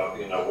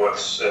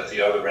what's at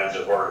the other end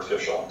of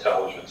artificial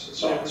intelligence and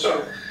so on.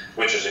 So,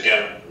 which is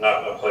again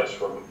not a place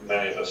where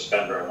many of us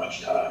spend very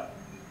much time.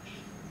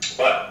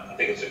 But I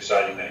think it's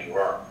exciting that you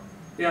are.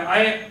 Yeah,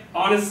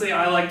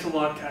 I like to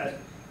look at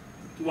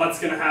what's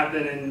going to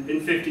happen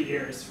in 50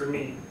 years for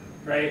me,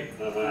 right?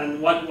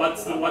 And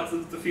what's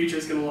the future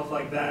is going to look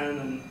like then,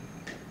 and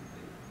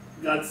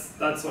that's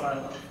what I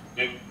love.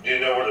 You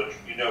know what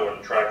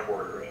a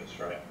tricorder is,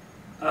 right?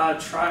 I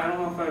don't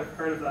know if I've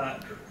heard of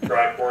that.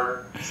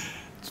 Tricorder.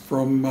 It's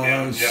from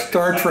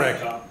Star Trek.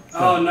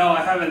 Oh no,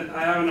 I haven't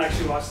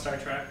actually watched Star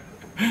Trek.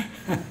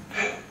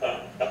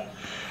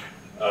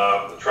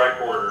 The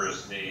tricorder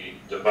is the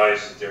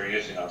device that they're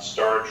using on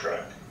Star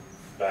Trek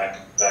back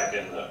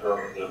in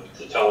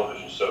the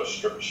television show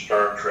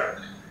Star Trek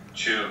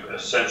to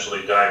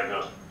essentially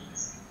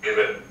give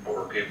it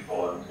over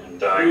people and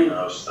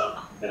diagnose them,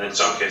 and in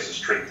some cases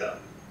treat them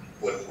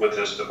with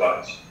this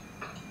device.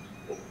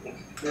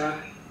 Yeah.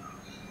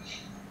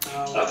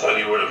 I thought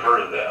you would have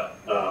heard of that.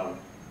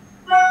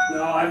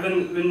 No, I've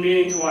been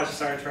meaning to watch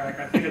Star Trek.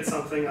 I think it's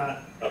something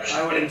that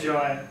I would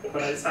enjoy,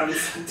 but I just haven't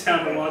sat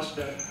down and watched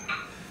it.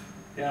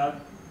 Yeah.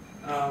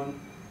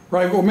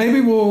 Right. Well,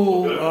 maybe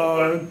we'll.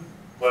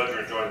 Glad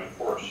you're enjoying the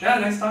course. Yeah.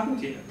 Nice talking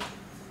to you.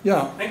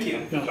 Yeah. Thank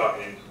you. Good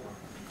talking to you.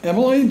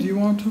 Emily, do you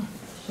want to?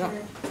 Yeah.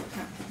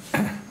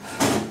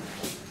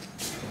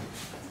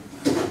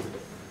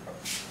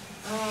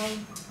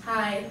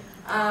 Hi.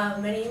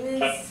 My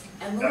name is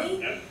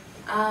Emily.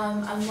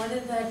 I'm one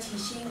of the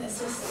teaching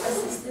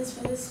assistants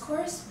for this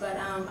course, but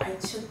I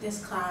took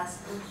this class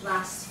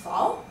last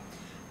fall.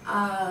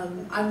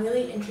 I'm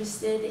really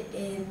interested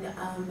in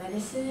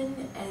medicine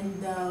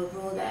and the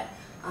role that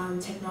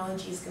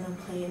technology is going to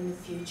play in the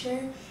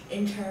future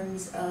in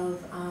terms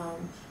of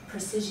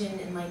precision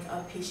in like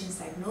a patient's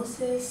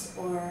diagnosis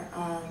or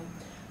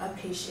a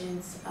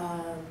patient's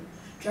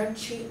drug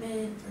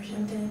treatment or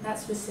something like that,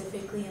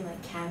 specifically in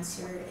like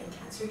cancer and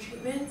cancer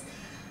treatments.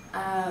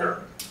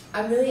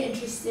 I'm really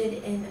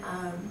interested in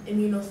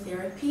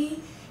immunotherapy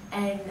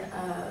and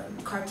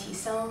CAR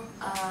T-cell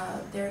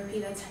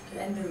therapy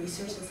and the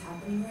research that's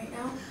happening right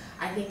now.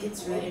 I think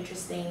it's really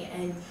interesting,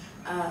 and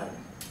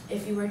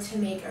if you were to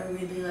make a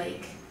really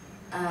like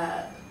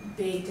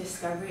big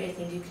discovery, I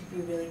think it could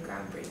be really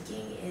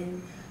groundbreaking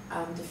in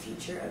the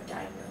future of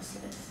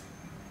diagnosis.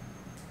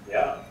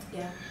 Yeah.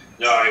 Yeah.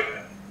 No,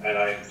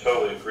 I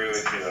totally agree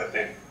with you. I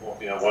think,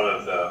 you know, one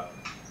of the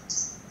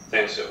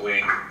things that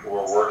we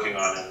were working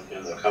on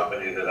in the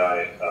company that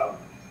I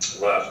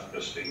left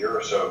just a year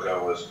or so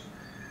ago was,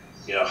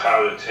 you know,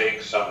 how to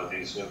take some of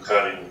these new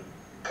cutting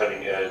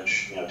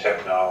edge, you know,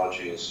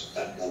 technologies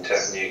and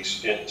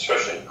techniques,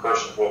 especially in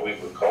what we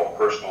would call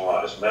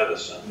personalized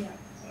medicine. Yeah.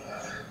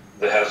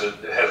 That has a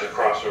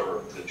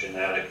crossover with the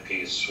genetic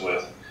piece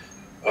with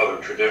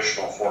other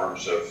traditional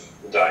forms of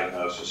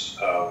diagnosis.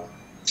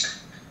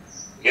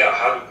 Yeah,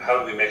 how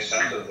do we make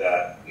sense of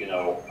that, you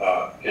know,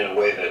 in a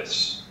way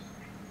that's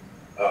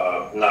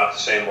not the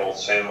same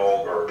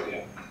old, or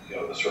you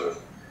know the sort of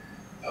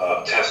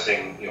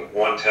testing, you know,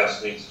 one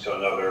test leads to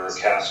another,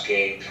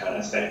 cascade kind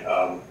of thing,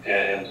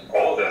 and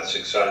all of that's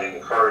exciting.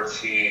 The CAR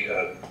T,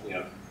 you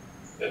know,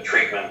 the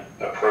treatment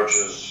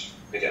approaches,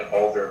 again,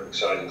 all very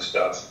exciting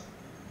stuff.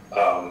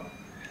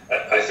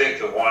 I think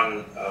the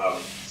one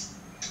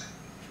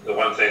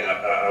thing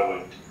I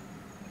would,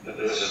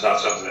 this is not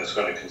something that's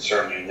going to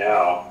concern you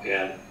now,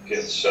 and it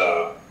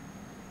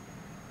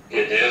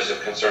is a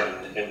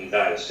concern in the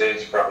United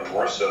States, probably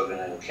more so than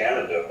in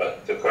Canada.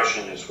 But the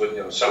question is, you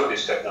know, some of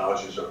these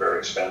technologies are very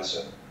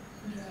expensive,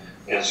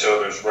 and so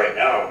there's right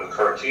now the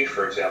CAR T,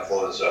 for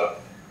example, is a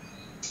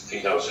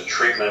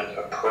treatment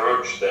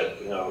approach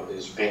that, you know,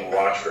 is being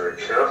watched very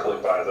carefully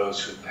by those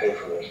who pay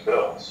for those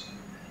bills,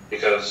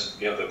 because,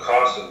 you know, the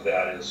cost of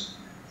that is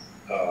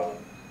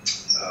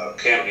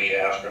can be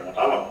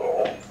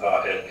astronomical,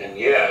 and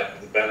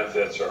yet the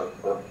benefits are,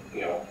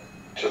 you know,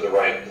 to the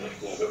right, you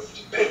know, the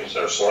patients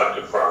that are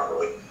selected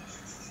properly,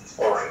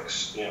 or,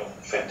 you know,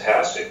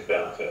 fantastic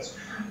benefits.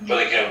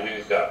 But again,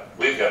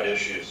 we've got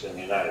issues in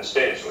the United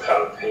States with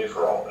how to pay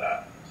for all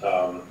that,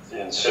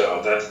 and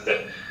so that's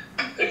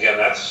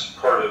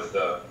part of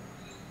the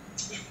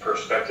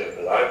perspective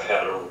that I've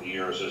had over the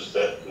years, is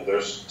that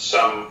there's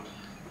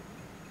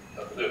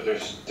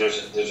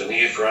a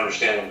need for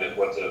understanding that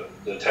what the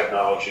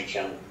technology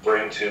can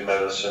bring to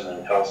medicine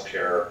and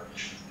healthcare,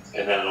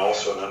 and then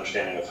also an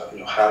understanding of, you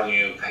know, how do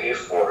you pay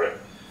for it,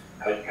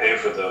 how do you pay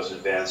for those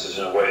advances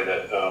in a way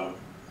that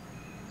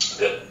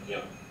you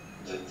know,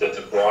 that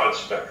the broad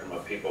spectrum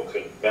of people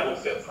could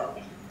benefit from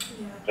it,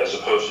 as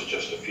opposed to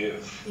just a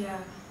few. Yeah,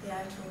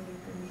 I totally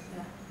agree with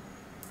that.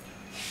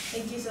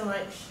 Thank you so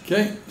much.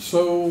 Okay,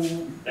 so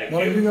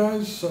one of you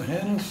guys,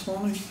 Hannah,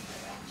 Sonny?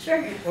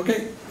 Sure.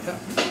 Okay. Yeah.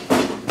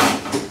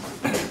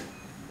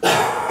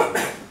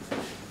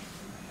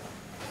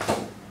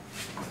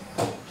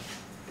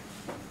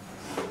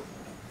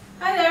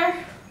 Hi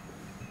there.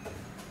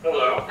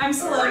 Hello. I'm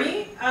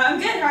Salome. I'm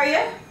good. How are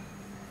you?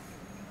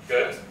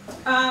 Good.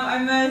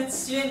 I'm a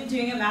student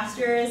doing a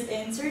master's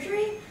in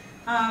surgery.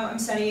 I'm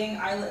studying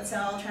islet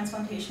cell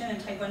transplantation and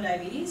type 1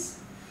 diabetes.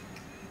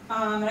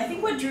 And I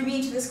think what drew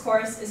me to this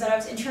course is that I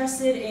was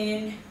interested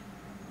in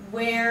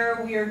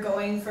where we are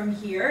going from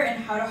here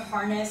and how to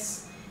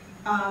harness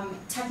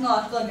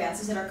technological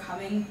advances that are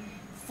coming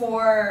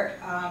for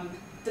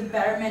the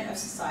betterment of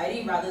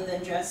society rather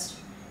than just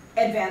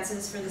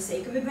advances for the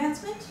sake of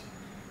advancement,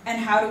 and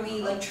how do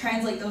we like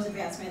translate those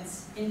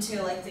advancements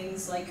into like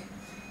things like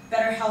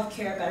better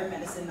healthcare, better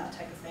medicine, that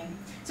type of thing.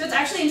 So it's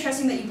actually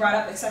interesting that you brought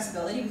up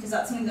accessibility, because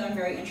that's something that I'm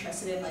very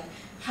interested in. Like,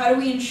 how do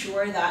we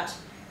ensure that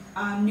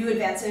new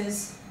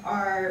advances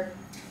are,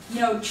 you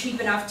know,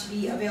 cheap enough to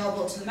be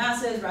available to the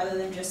masses rather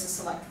than just a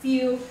select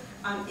few?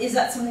 Is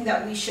that something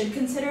that we should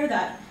consider?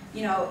 That,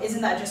 you know,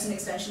 isn't that just an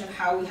extension of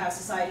how we have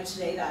society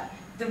today, that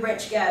the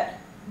rich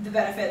get the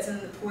benefits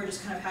and the poor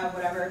just kind of have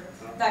whatever?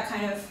 That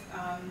kind of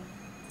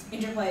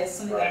interplay is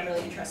something that I'm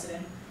really interested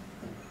in.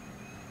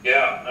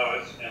 Yeah,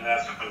 no, and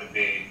that's going to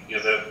be, you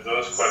know,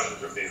 those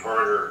questions are going to be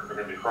harder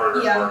and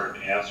harder to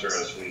answer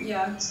as we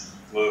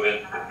move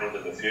into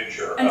the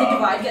future. And the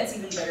divide gets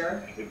even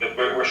bigger.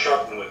 We're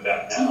struggling with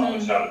that now,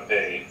 is how to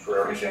pay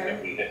for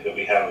everything that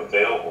we have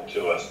available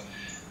to us.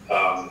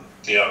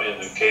 You know, in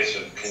the case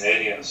of the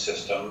Canadian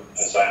system,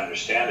 as I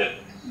understand it,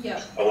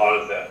 a lot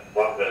of that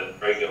is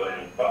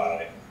regulated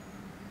by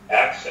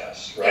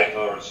access, right? In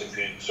other words, if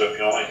you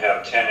only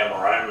have 10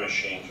 MRI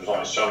machines, there's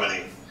only so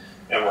many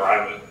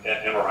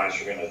MRIs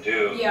you're going to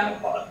do in a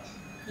month.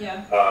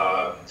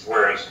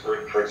 Whereas,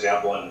 for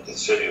example, in the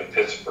city of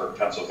Pittsburgh,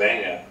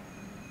 Pennsylvania,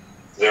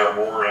 there are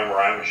more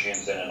MRI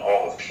machines than in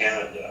all of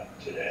Canada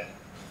today.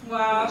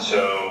 Wow. And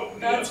so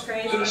that's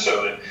crazy.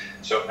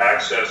 So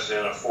access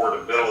and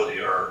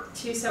affordability are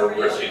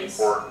really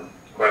important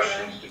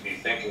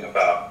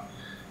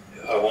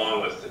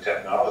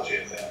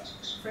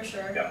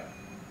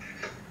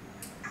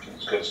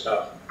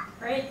stuff.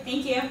 All right,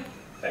 thank you.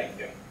 Thank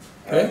you.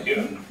 Okay. Thank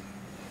you.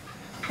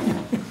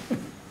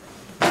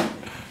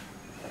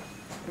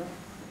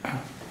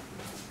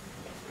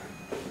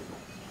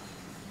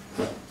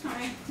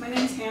 Hi, my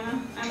name's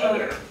Hannah. Hi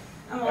there.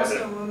 I'm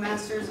also a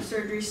Master's of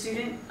Surgery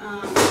student.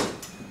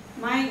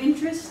 My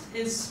interest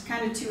is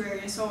kind of two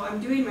areas. So I'm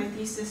doing my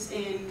thesis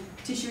in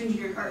tissue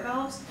engineered heart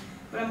valves,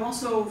 but I'm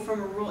also from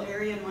a rural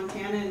area in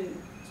Montana,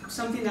 and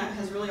something that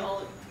has really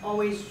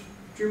always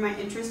drew my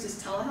interest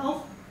is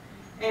telehealth.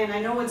 And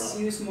I know it's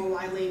used more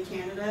widely in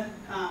Canada,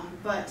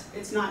 but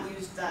it's not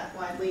used that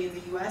widely in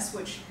the US,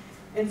 which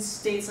in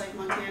states like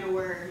Montana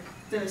where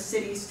the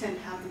cities tend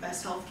to have the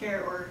best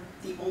healthcare or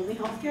the only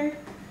healthcare,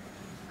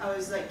 I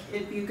was like,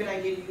 it'd be a good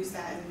idea to use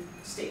that in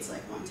states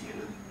like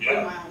Montana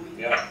and Wyoming.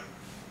 Yeah.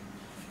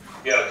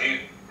 Yeah,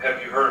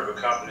 have you heard of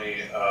a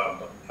company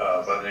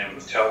by the name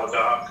of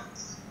Teladoc?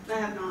 I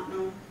have not,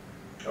 no.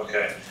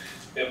 Okay.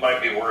 It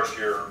might be worth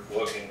your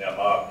looking them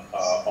up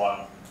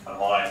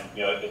online.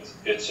 You know,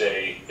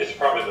 it's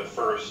probably the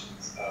first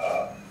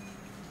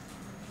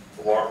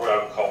what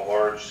I would call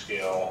large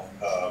scale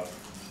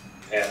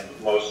and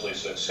mostly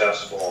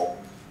successful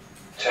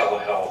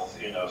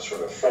telehealth, you know,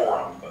 sort of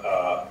forum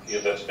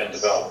that's been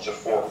developed. It's a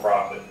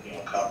for-profit, you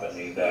know,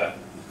 company that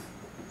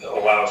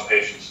allows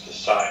patients to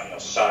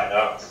sign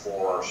up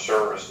for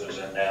services,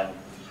 and then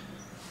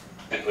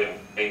typically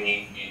they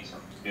need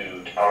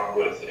to talk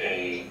with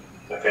a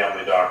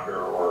family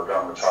doctor or a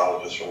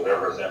dermatologist or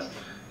whatever. Then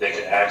they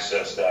can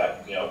access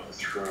that, you know,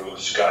 through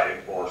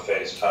Skype or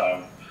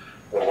FaceTime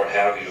or what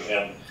have you,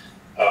 and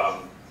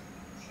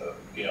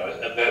you know,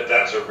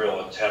 that's a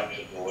real attempt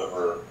to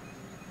deliver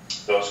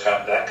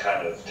that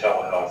kind of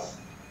telehealth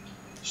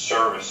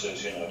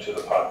services, you know, to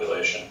the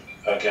population.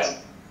 Again,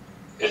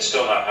 it's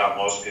still not how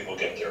most people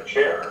get their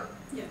care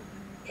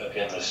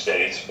in the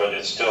States, but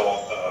it's still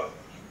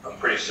a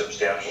pretty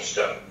substantial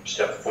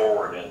step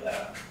forward in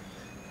that.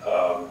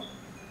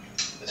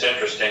 It's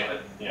interesting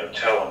that, you know,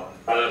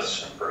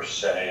 telemedicine per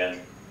se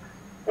and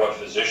what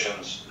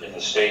physicians in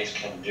the States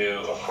can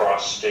do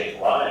across state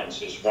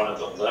lines is one of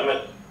the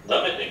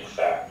limiting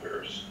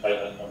factors.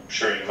 I'm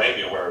sure you may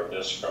be aware of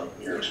this from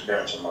your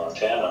experience in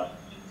Montana.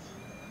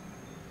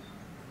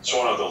 It's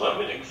one of the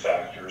limiting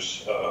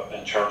factors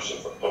in terms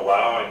of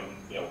allowing,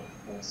 you know,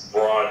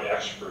 broad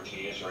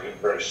expertise or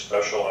very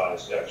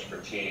specialized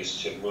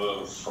expertise to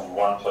move from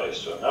one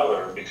place to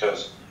another,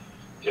 because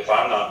if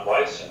I'm not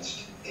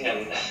licensed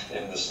in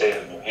the state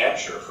of New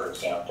Hampshire, for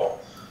example,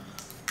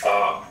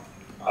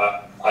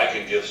 I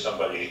can give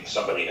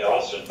somebody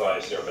else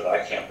advice there, but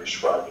I can't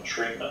prescribe a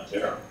treatment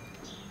there.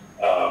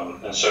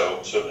 And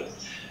so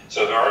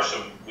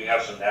we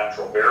have some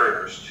natural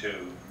barriers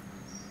to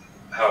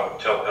how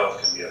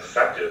telehealth can be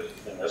effective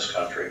in this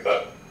country,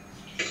 but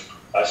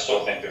I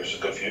still think there's a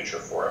good future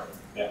for it.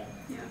 Yeah.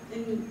 Yeah,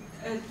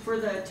 and for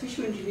the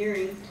tissue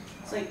engineering,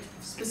 it's like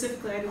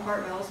specifically I do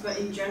heart valves, but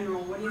in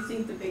general, what do you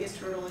think the biggest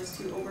hurdle is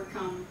to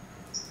overcome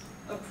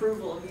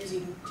approval of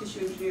using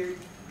tissue engineered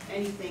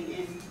anything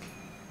in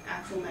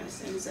actual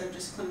medicine instead of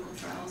just clinical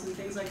trials and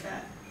things like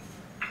that?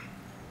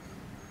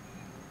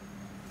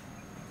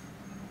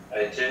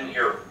 I didn't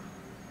hear.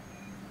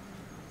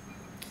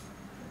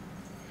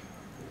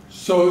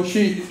 So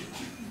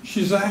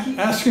she's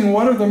asking,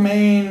 what are the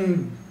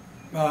main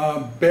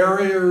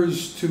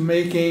barriers to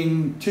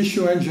making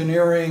tissue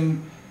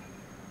engineering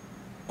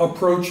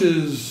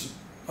approaches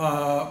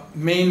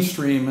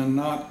mainstream and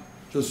not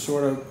just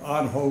sort of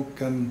ad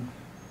hoc and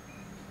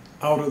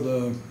out of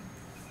the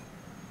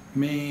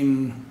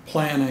main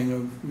planning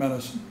of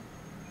medicine?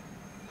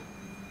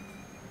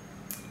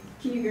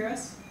 Can you hear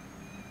us?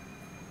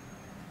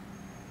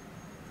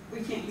 We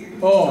can't hear him.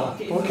 Oh,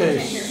 He's talking. okay. We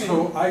can't hear him.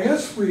 So I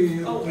guess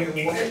we. Oh, I can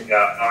hear you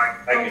now.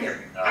 Okay.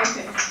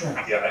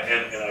 Yeah,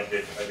 and I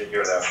did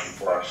hear that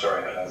before. I'm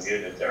sorry, I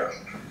muted there.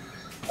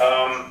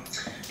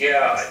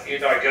 Yeah, you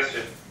know, I guess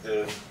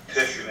the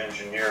tissue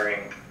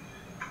engineering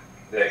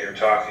that you're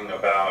talking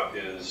about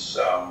is,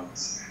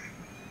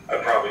 we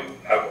probably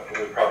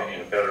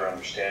need a better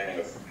understanding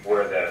of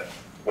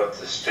what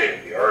the state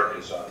of the art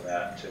is on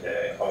that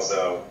today.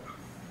 Although,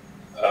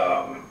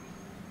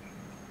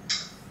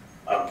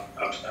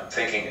 I'm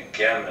thinking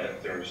again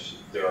that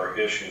there are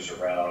issues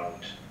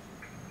around,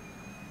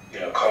 you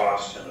know,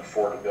 cost and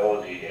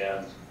affordability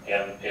and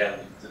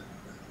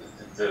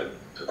the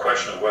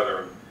question of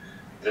whether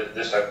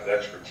this type of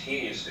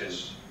expertise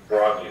is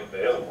broadly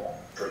available.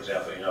 For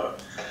example, you know,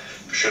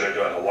 I'm sure they're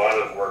doing a lot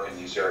of work in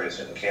these areas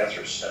in the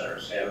cancer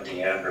centers,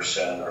 MD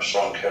Anderson or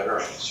Sloan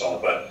Kettering and so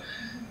on, but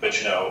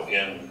you know,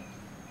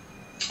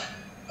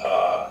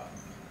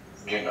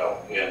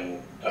 in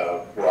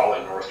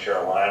Raleigh, North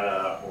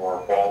Carolina,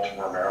 or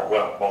Baltimore, Maryland.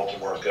 Well,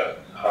 Baltimore's got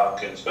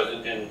Hopkins, but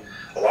in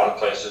a lot of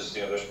places,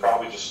 you know, there's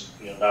probably just,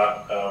 you know,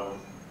 not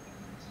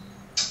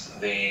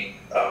the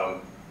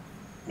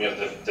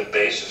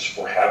basis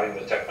for having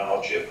the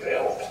technology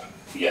available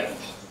yet.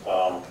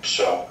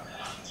 So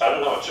I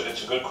don't know.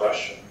 It's a good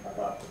question. I'm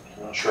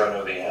not sure I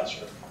know the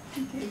answer.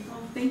 Okay.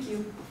 Well, thank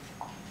you.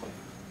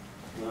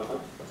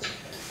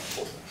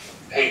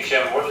 Hey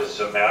Kim, what is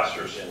a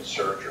master's in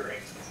surgery?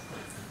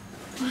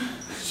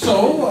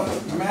 So,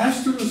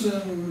 masters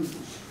in,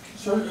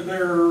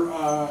 they're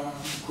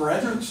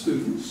graduate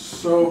students,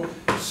 so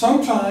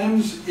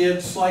sometimes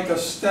it's like a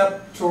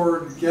step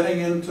toward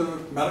getting into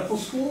medical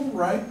school,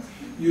 right?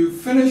 You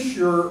finish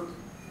your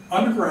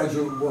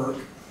undergraduate work,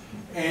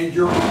 and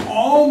you're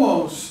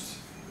almost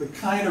the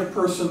kind of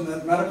person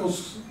that medical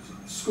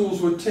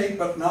schools would take,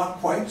 but not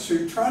quite, so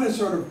you try to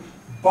sort of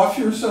buff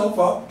yourself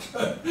up.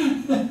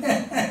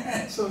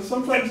 So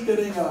sometimes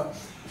getting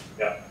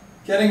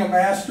a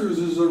master's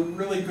is a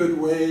really good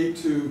way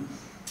to,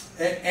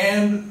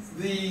 and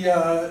the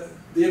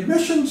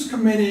admissions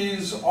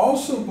committees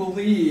also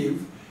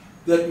believe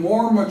that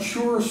more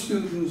mature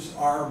students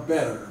are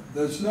better.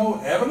 There's no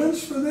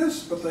evidence for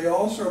this, but they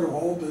all sort of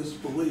hold this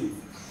belief.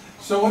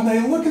 So when they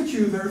look at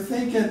you, they're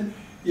thinking,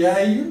 yeah,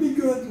 you'd be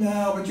good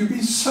now, but you'd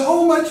be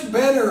so much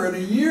better in a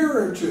year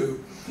or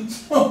two.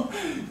 So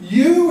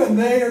you and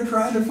they are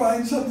trying to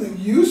find something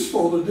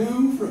useful to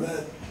do for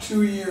that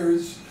 2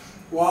 years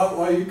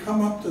while you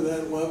come up to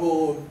that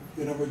level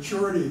of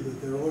maturity that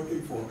they're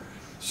looking for.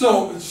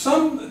 So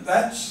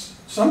that's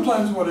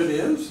sometimes what it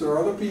is. There are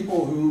other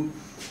people who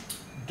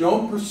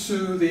don't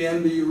pursue the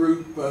MD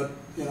route, but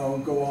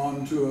go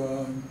on to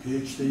a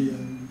PhD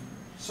and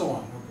so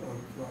on.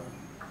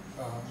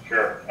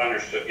 Sure,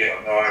 understood.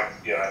 Yeah, no,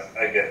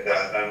 I get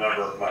that. A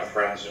number of my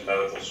friends in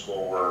medical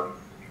school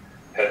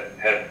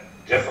had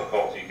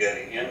difficulty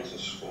getting into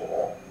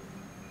school,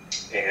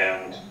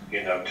 and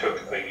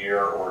took a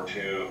year or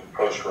two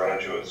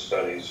postgraduate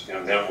studies,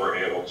 and then were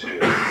able to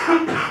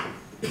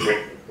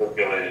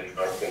matriculate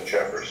at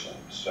Jefferson.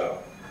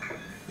 So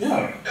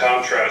yeah.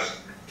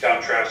 Contrast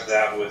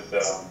that with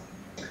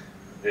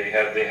they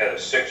had a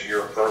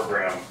 6-year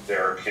program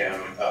there, Kim,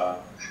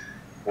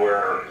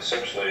 where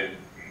essentially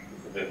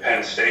the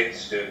Penn State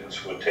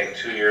students would take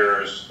 2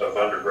 years of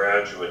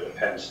undergraduate at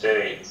Penn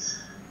State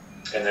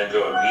and then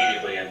go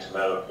immediately into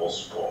medical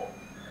school.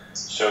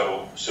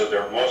 So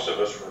most of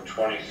us were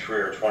 23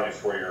 or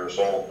 24 years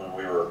old when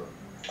we were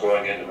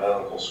going into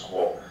medical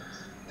school.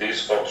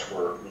 These folks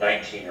were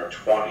 19 or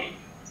 20,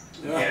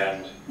 yeah.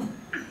 And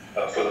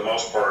for the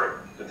most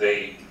part,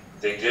 they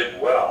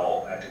did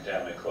well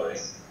academically,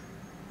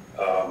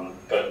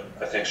 but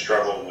I think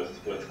struggled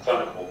with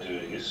clinical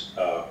duties,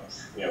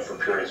 for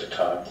periods of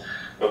time.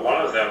 But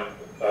one of them,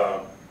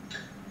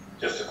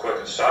 just a quick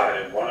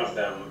aside, one of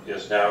them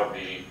is now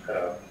the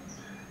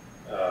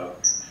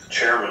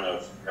chairman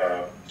of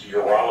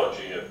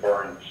urology at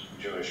Barnes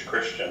Jewish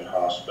Christian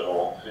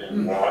Hospital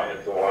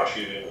at the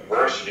WashU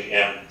University,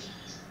 and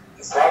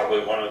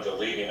probably one of the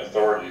leading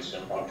authorities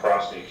on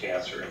prostate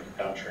cancer in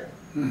the country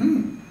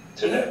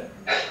today.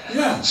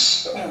 Yeah.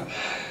 Yeah.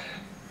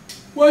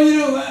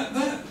 Well,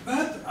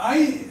 that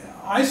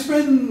I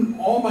spend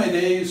all my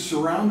days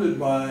surrounded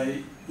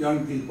by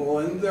young people,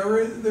 and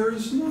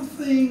there's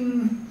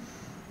nothing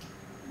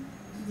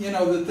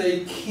that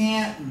they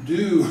can't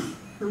do.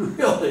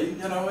 Really,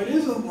 it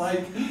isn't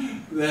like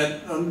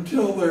that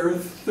until they're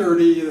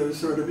 30, they're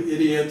sort of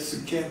idiots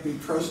and can't be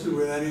trusted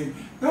with anything.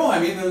 No, I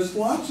mean, there's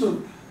lots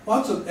of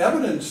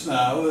evidence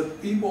now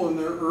that people in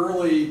their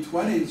early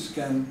 20s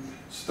can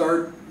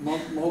start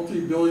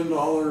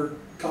multi-billion-dollar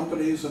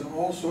companies and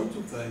all sorts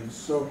of things.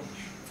 So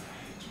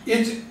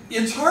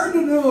it's hard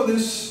to know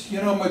this,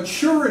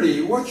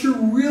 maturity, what you're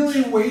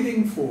really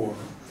waiting for.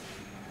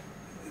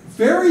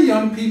 Very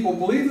young people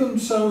believe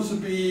themselves to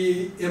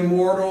be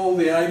immortal.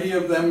 The idea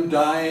of them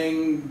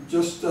dying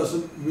just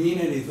doesn't mean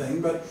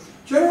anything. But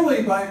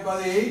generally, by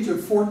the age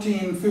of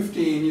 14,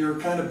 15, you're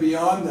kind of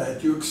beyond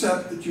that. You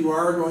accept that you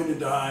are going to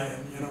die,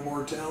 and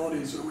mortality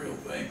is a real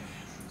thing.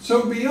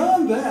 So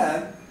beyond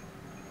that,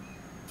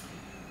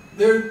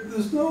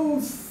 there's no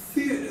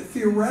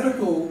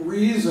theoretical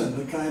reason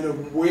to kind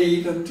of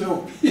wait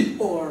until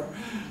people are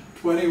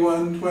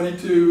 21,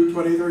 22,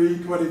 23,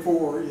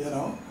 24,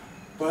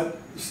 But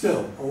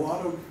still, a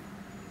lot of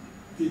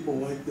people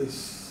like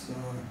this,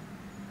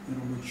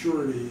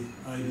 maturity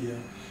idea.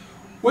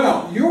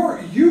 Well,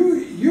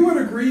 you had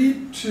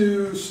agreed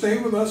to stay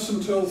with us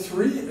until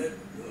 3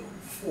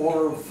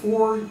 or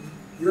 4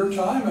 your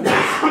time, and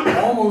it's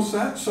almost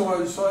that. So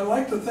I'd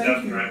like to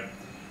thank you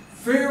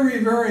very,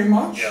 very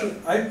much. Yeah.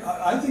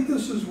 I think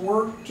this has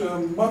worked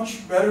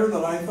much better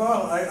than I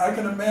thought. I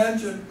can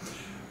imagine,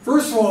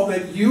 first of all,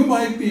 that you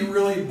might be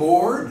really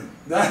bored.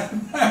 That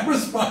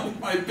was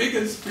my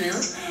biggest fear,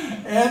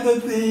 and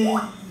that the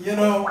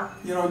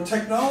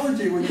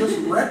technology would just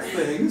wreck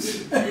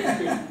things.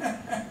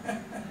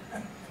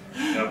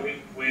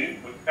 We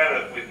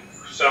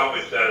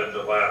salvaged that at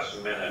the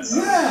last minute.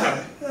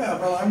 Yeah,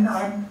 but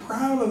I'm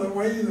proud of the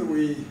way that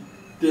we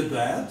did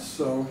that.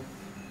 So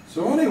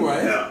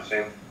anyway. Yeah,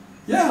 same.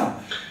 Yeah.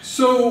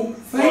 So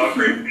thank you. I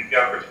appreciate the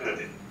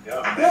opportunity.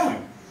 Yeah. Yeah.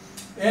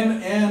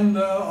 And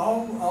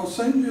I'll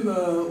send you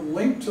the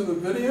link to the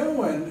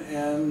video,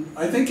 and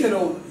I think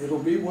it'll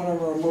be one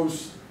of our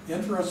most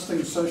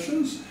interesting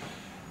sessions.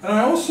 And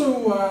I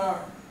also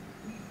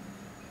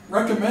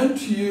recommend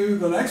to you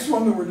the next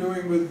one that we're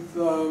doing with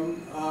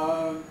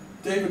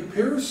David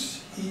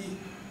Pierce. He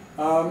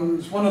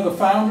is one of the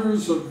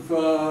founders of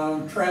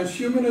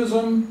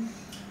transhumanism.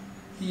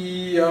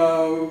 He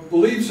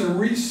believes in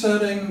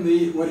resetting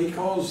what he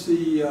calls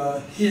the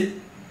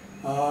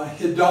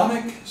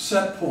hedonic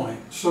set point.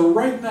 So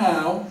right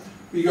now,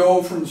 we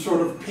go from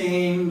sort of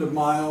pain to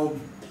mild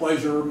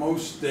pleasure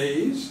most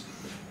days.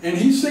 And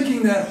he's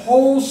thinking that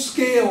whole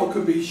scale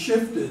could be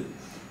shifted.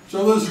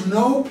 So there's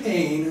no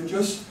pain and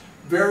just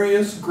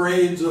various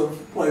grades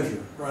of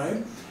pleasure,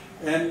 right?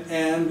 And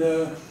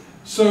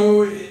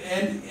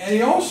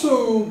he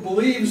also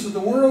believes that the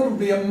world would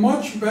be a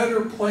much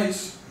better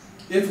place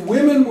if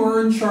women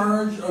were in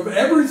charge of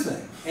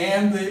everything.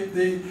 And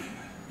the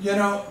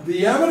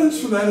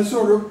evidence for that is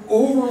sort of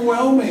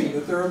overwhelming,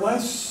 that they're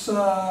less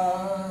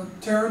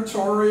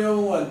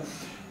territorial, and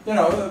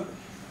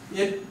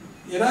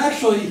it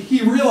actually,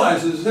 he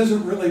realizes,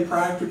 isn't really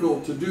practical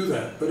to do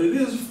that, but it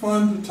is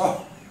fun to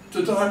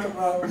talk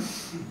about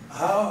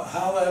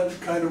how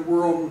that kind of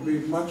world would be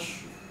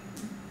much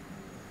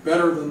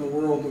better than the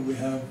world that we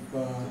have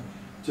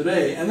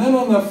today. And then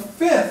on the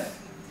 5th,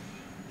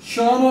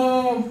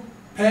 Shauna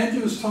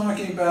Panja is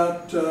talking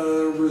about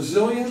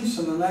resilience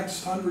in the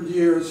next 100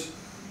 years.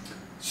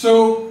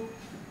 So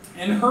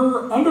in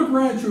her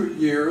undergraduate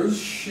years,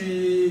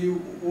 she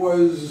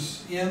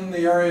was in the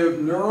area of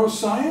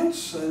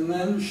neuroscience, and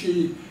then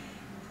she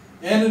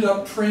ended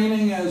up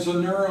training as a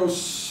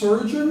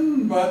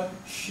neurosurgeon, but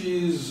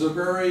she's a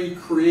very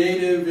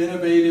creative,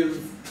 innovative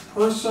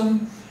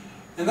person.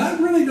 And that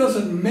really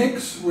doesn't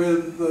mix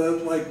with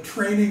like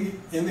training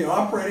in the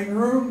operating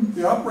room.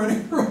 The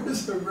operating room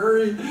is a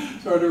very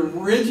sort of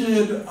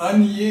rigid,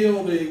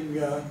 unyielding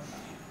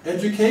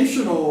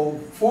educational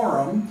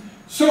forum.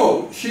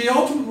 So she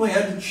ultimately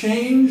had to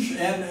change,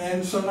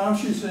 and so now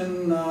she's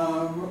in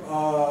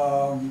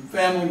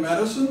family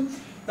medicine.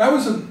 That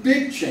was a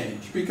big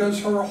change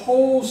because her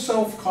whole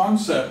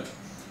self-concept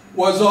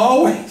was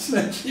always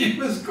that she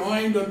was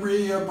going to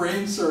be a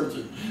brain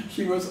surgeon.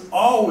 She was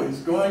always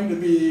going to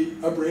be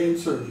a brain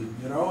surgeon,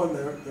 and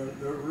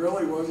there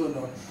really wasn't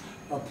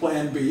a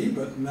plan B,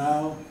 but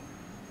now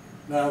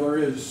there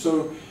is.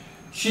 So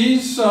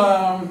she's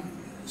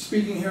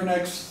speaking here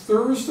next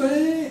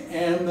Thursday,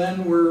 and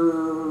then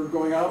we're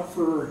going out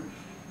for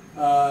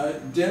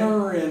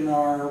dinner in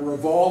our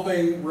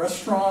revolving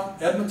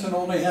restaurant. Edmonton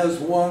only has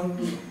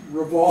one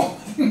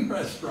revolving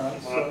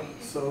restaurant,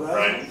 so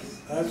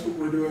that's what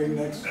we're doing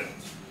next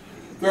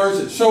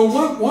Thursday. So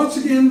once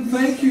again,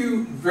 thank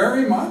you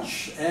very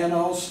much, and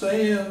I'll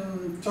stay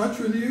in touch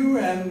with you,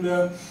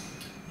 and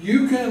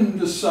you can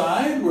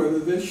decide whether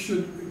this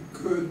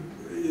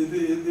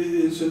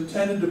is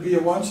intended to be a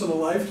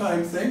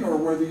once-in-a-lifetime thing, or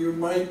whether you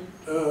might,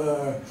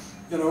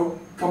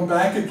 come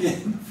back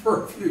again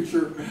for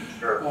future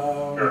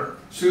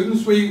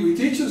students. We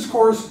teach this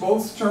course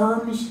both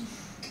terms,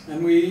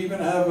 and we even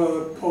have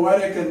a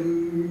poetic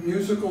and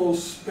musical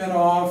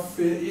spin-off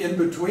in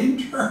between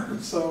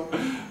terms, so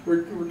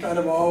we're kind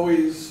of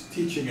always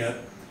teaching it.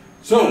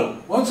 So,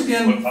 once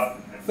again,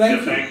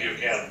 thank you. Thank you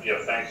again. Yeah,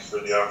 thanks for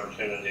the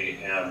opportunity,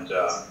 and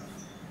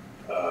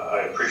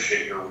I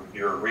appreciate your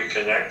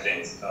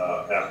reconnecting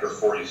after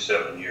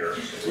 47 years.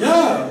 It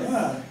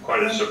was,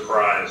 quite a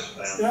surprise,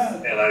 and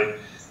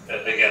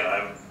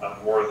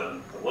I'm more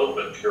than a little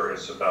bit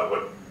curious about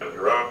what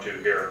you're up to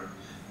here.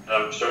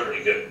 I'm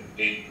starting to get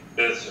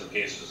bits and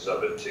pieces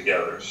of it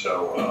together.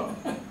 So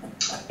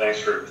thanks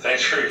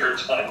for your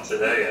time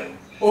today, and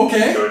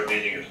enjoyed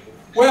meeting your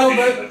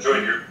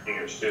meeting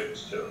your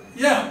students too.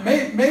 Yeah,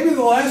 maybe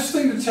the last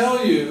thing to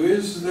tell you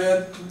is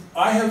that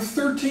I have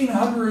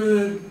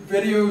 1,300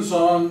 videos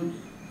on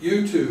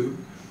YouTube,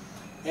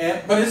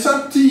 but it's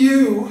up to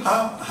you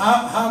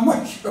how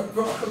much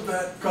of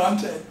that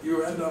content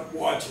you end up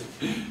watching.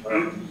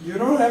 You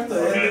don't have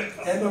to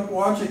end up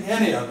watching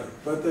any of it,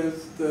 but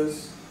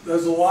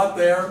there's a lot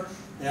there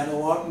and a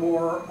lot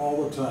more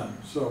all the time.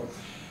 So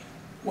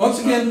once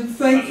again,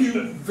 thank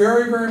you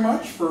very, very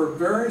much for a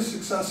very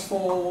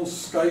successful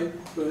Skype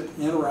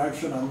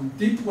interaction. I'm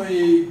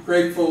deeply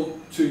grateful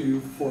to you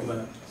for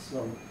that.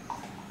 So.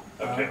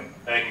 Okay,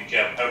 thank you,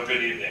 Kim. Have a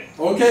good evening.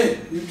 Okay,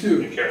 you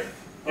too. Take care.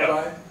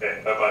 Bye-bye.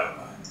 Okay, bye-bye.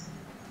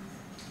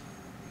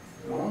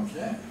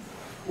 Okay,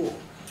 cool.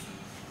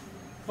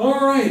 All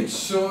right,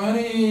 so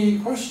any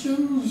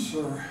questions,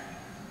 or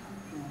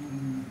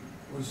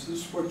was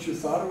this what you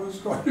thought it was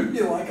going to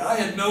be like? I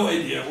had no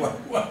idea what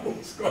it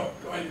was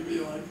going to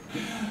be like.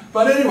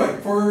 But anyway,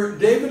 for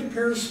David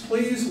Pierce,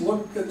 please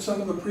look at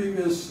some of the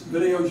previous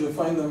videos. You'll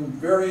find them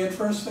very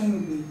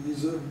interesting.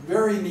 He's a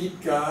very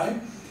neat guy.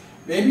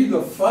 Maybe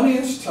the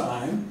funniest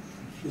time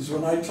is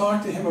when I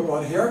talked to him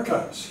about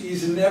haircuts.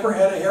 He's never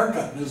had a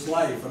haircut in his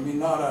life. I mean,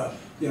 not a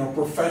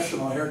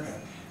professional haircut.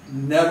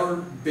 Never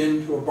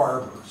been to a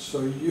barber.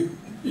 So you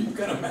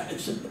can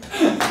imagine.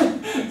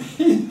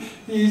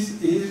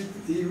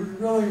 he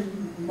really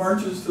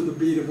marches to the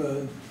beat of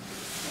a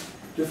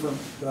different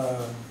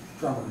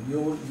drummer.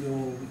 You'll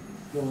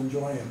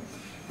enjoy him.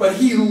 But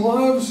he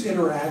loves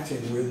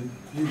interacting with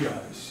you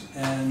guys,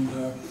 and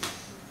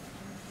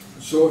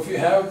so if you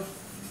have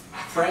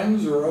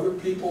friends or other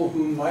people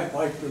who might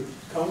like to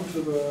come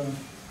to the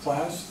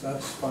class,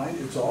 that's fine.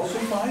 It's also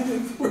fine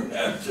if we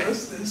have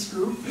just this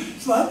group.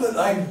 It's not that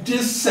I'm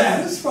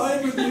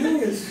dissatisfied with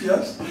you, it's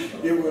just,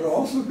 it would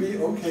also be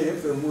okay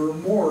if there were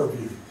more of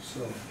you.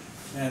 So,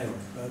 anyway,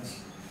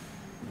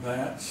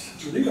 that's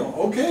the deal.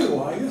 Okay,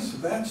 well, I guess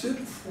that's it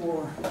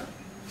for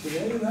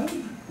today then.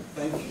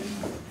 Thank you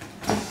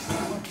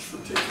very much for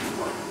taking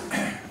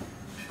part.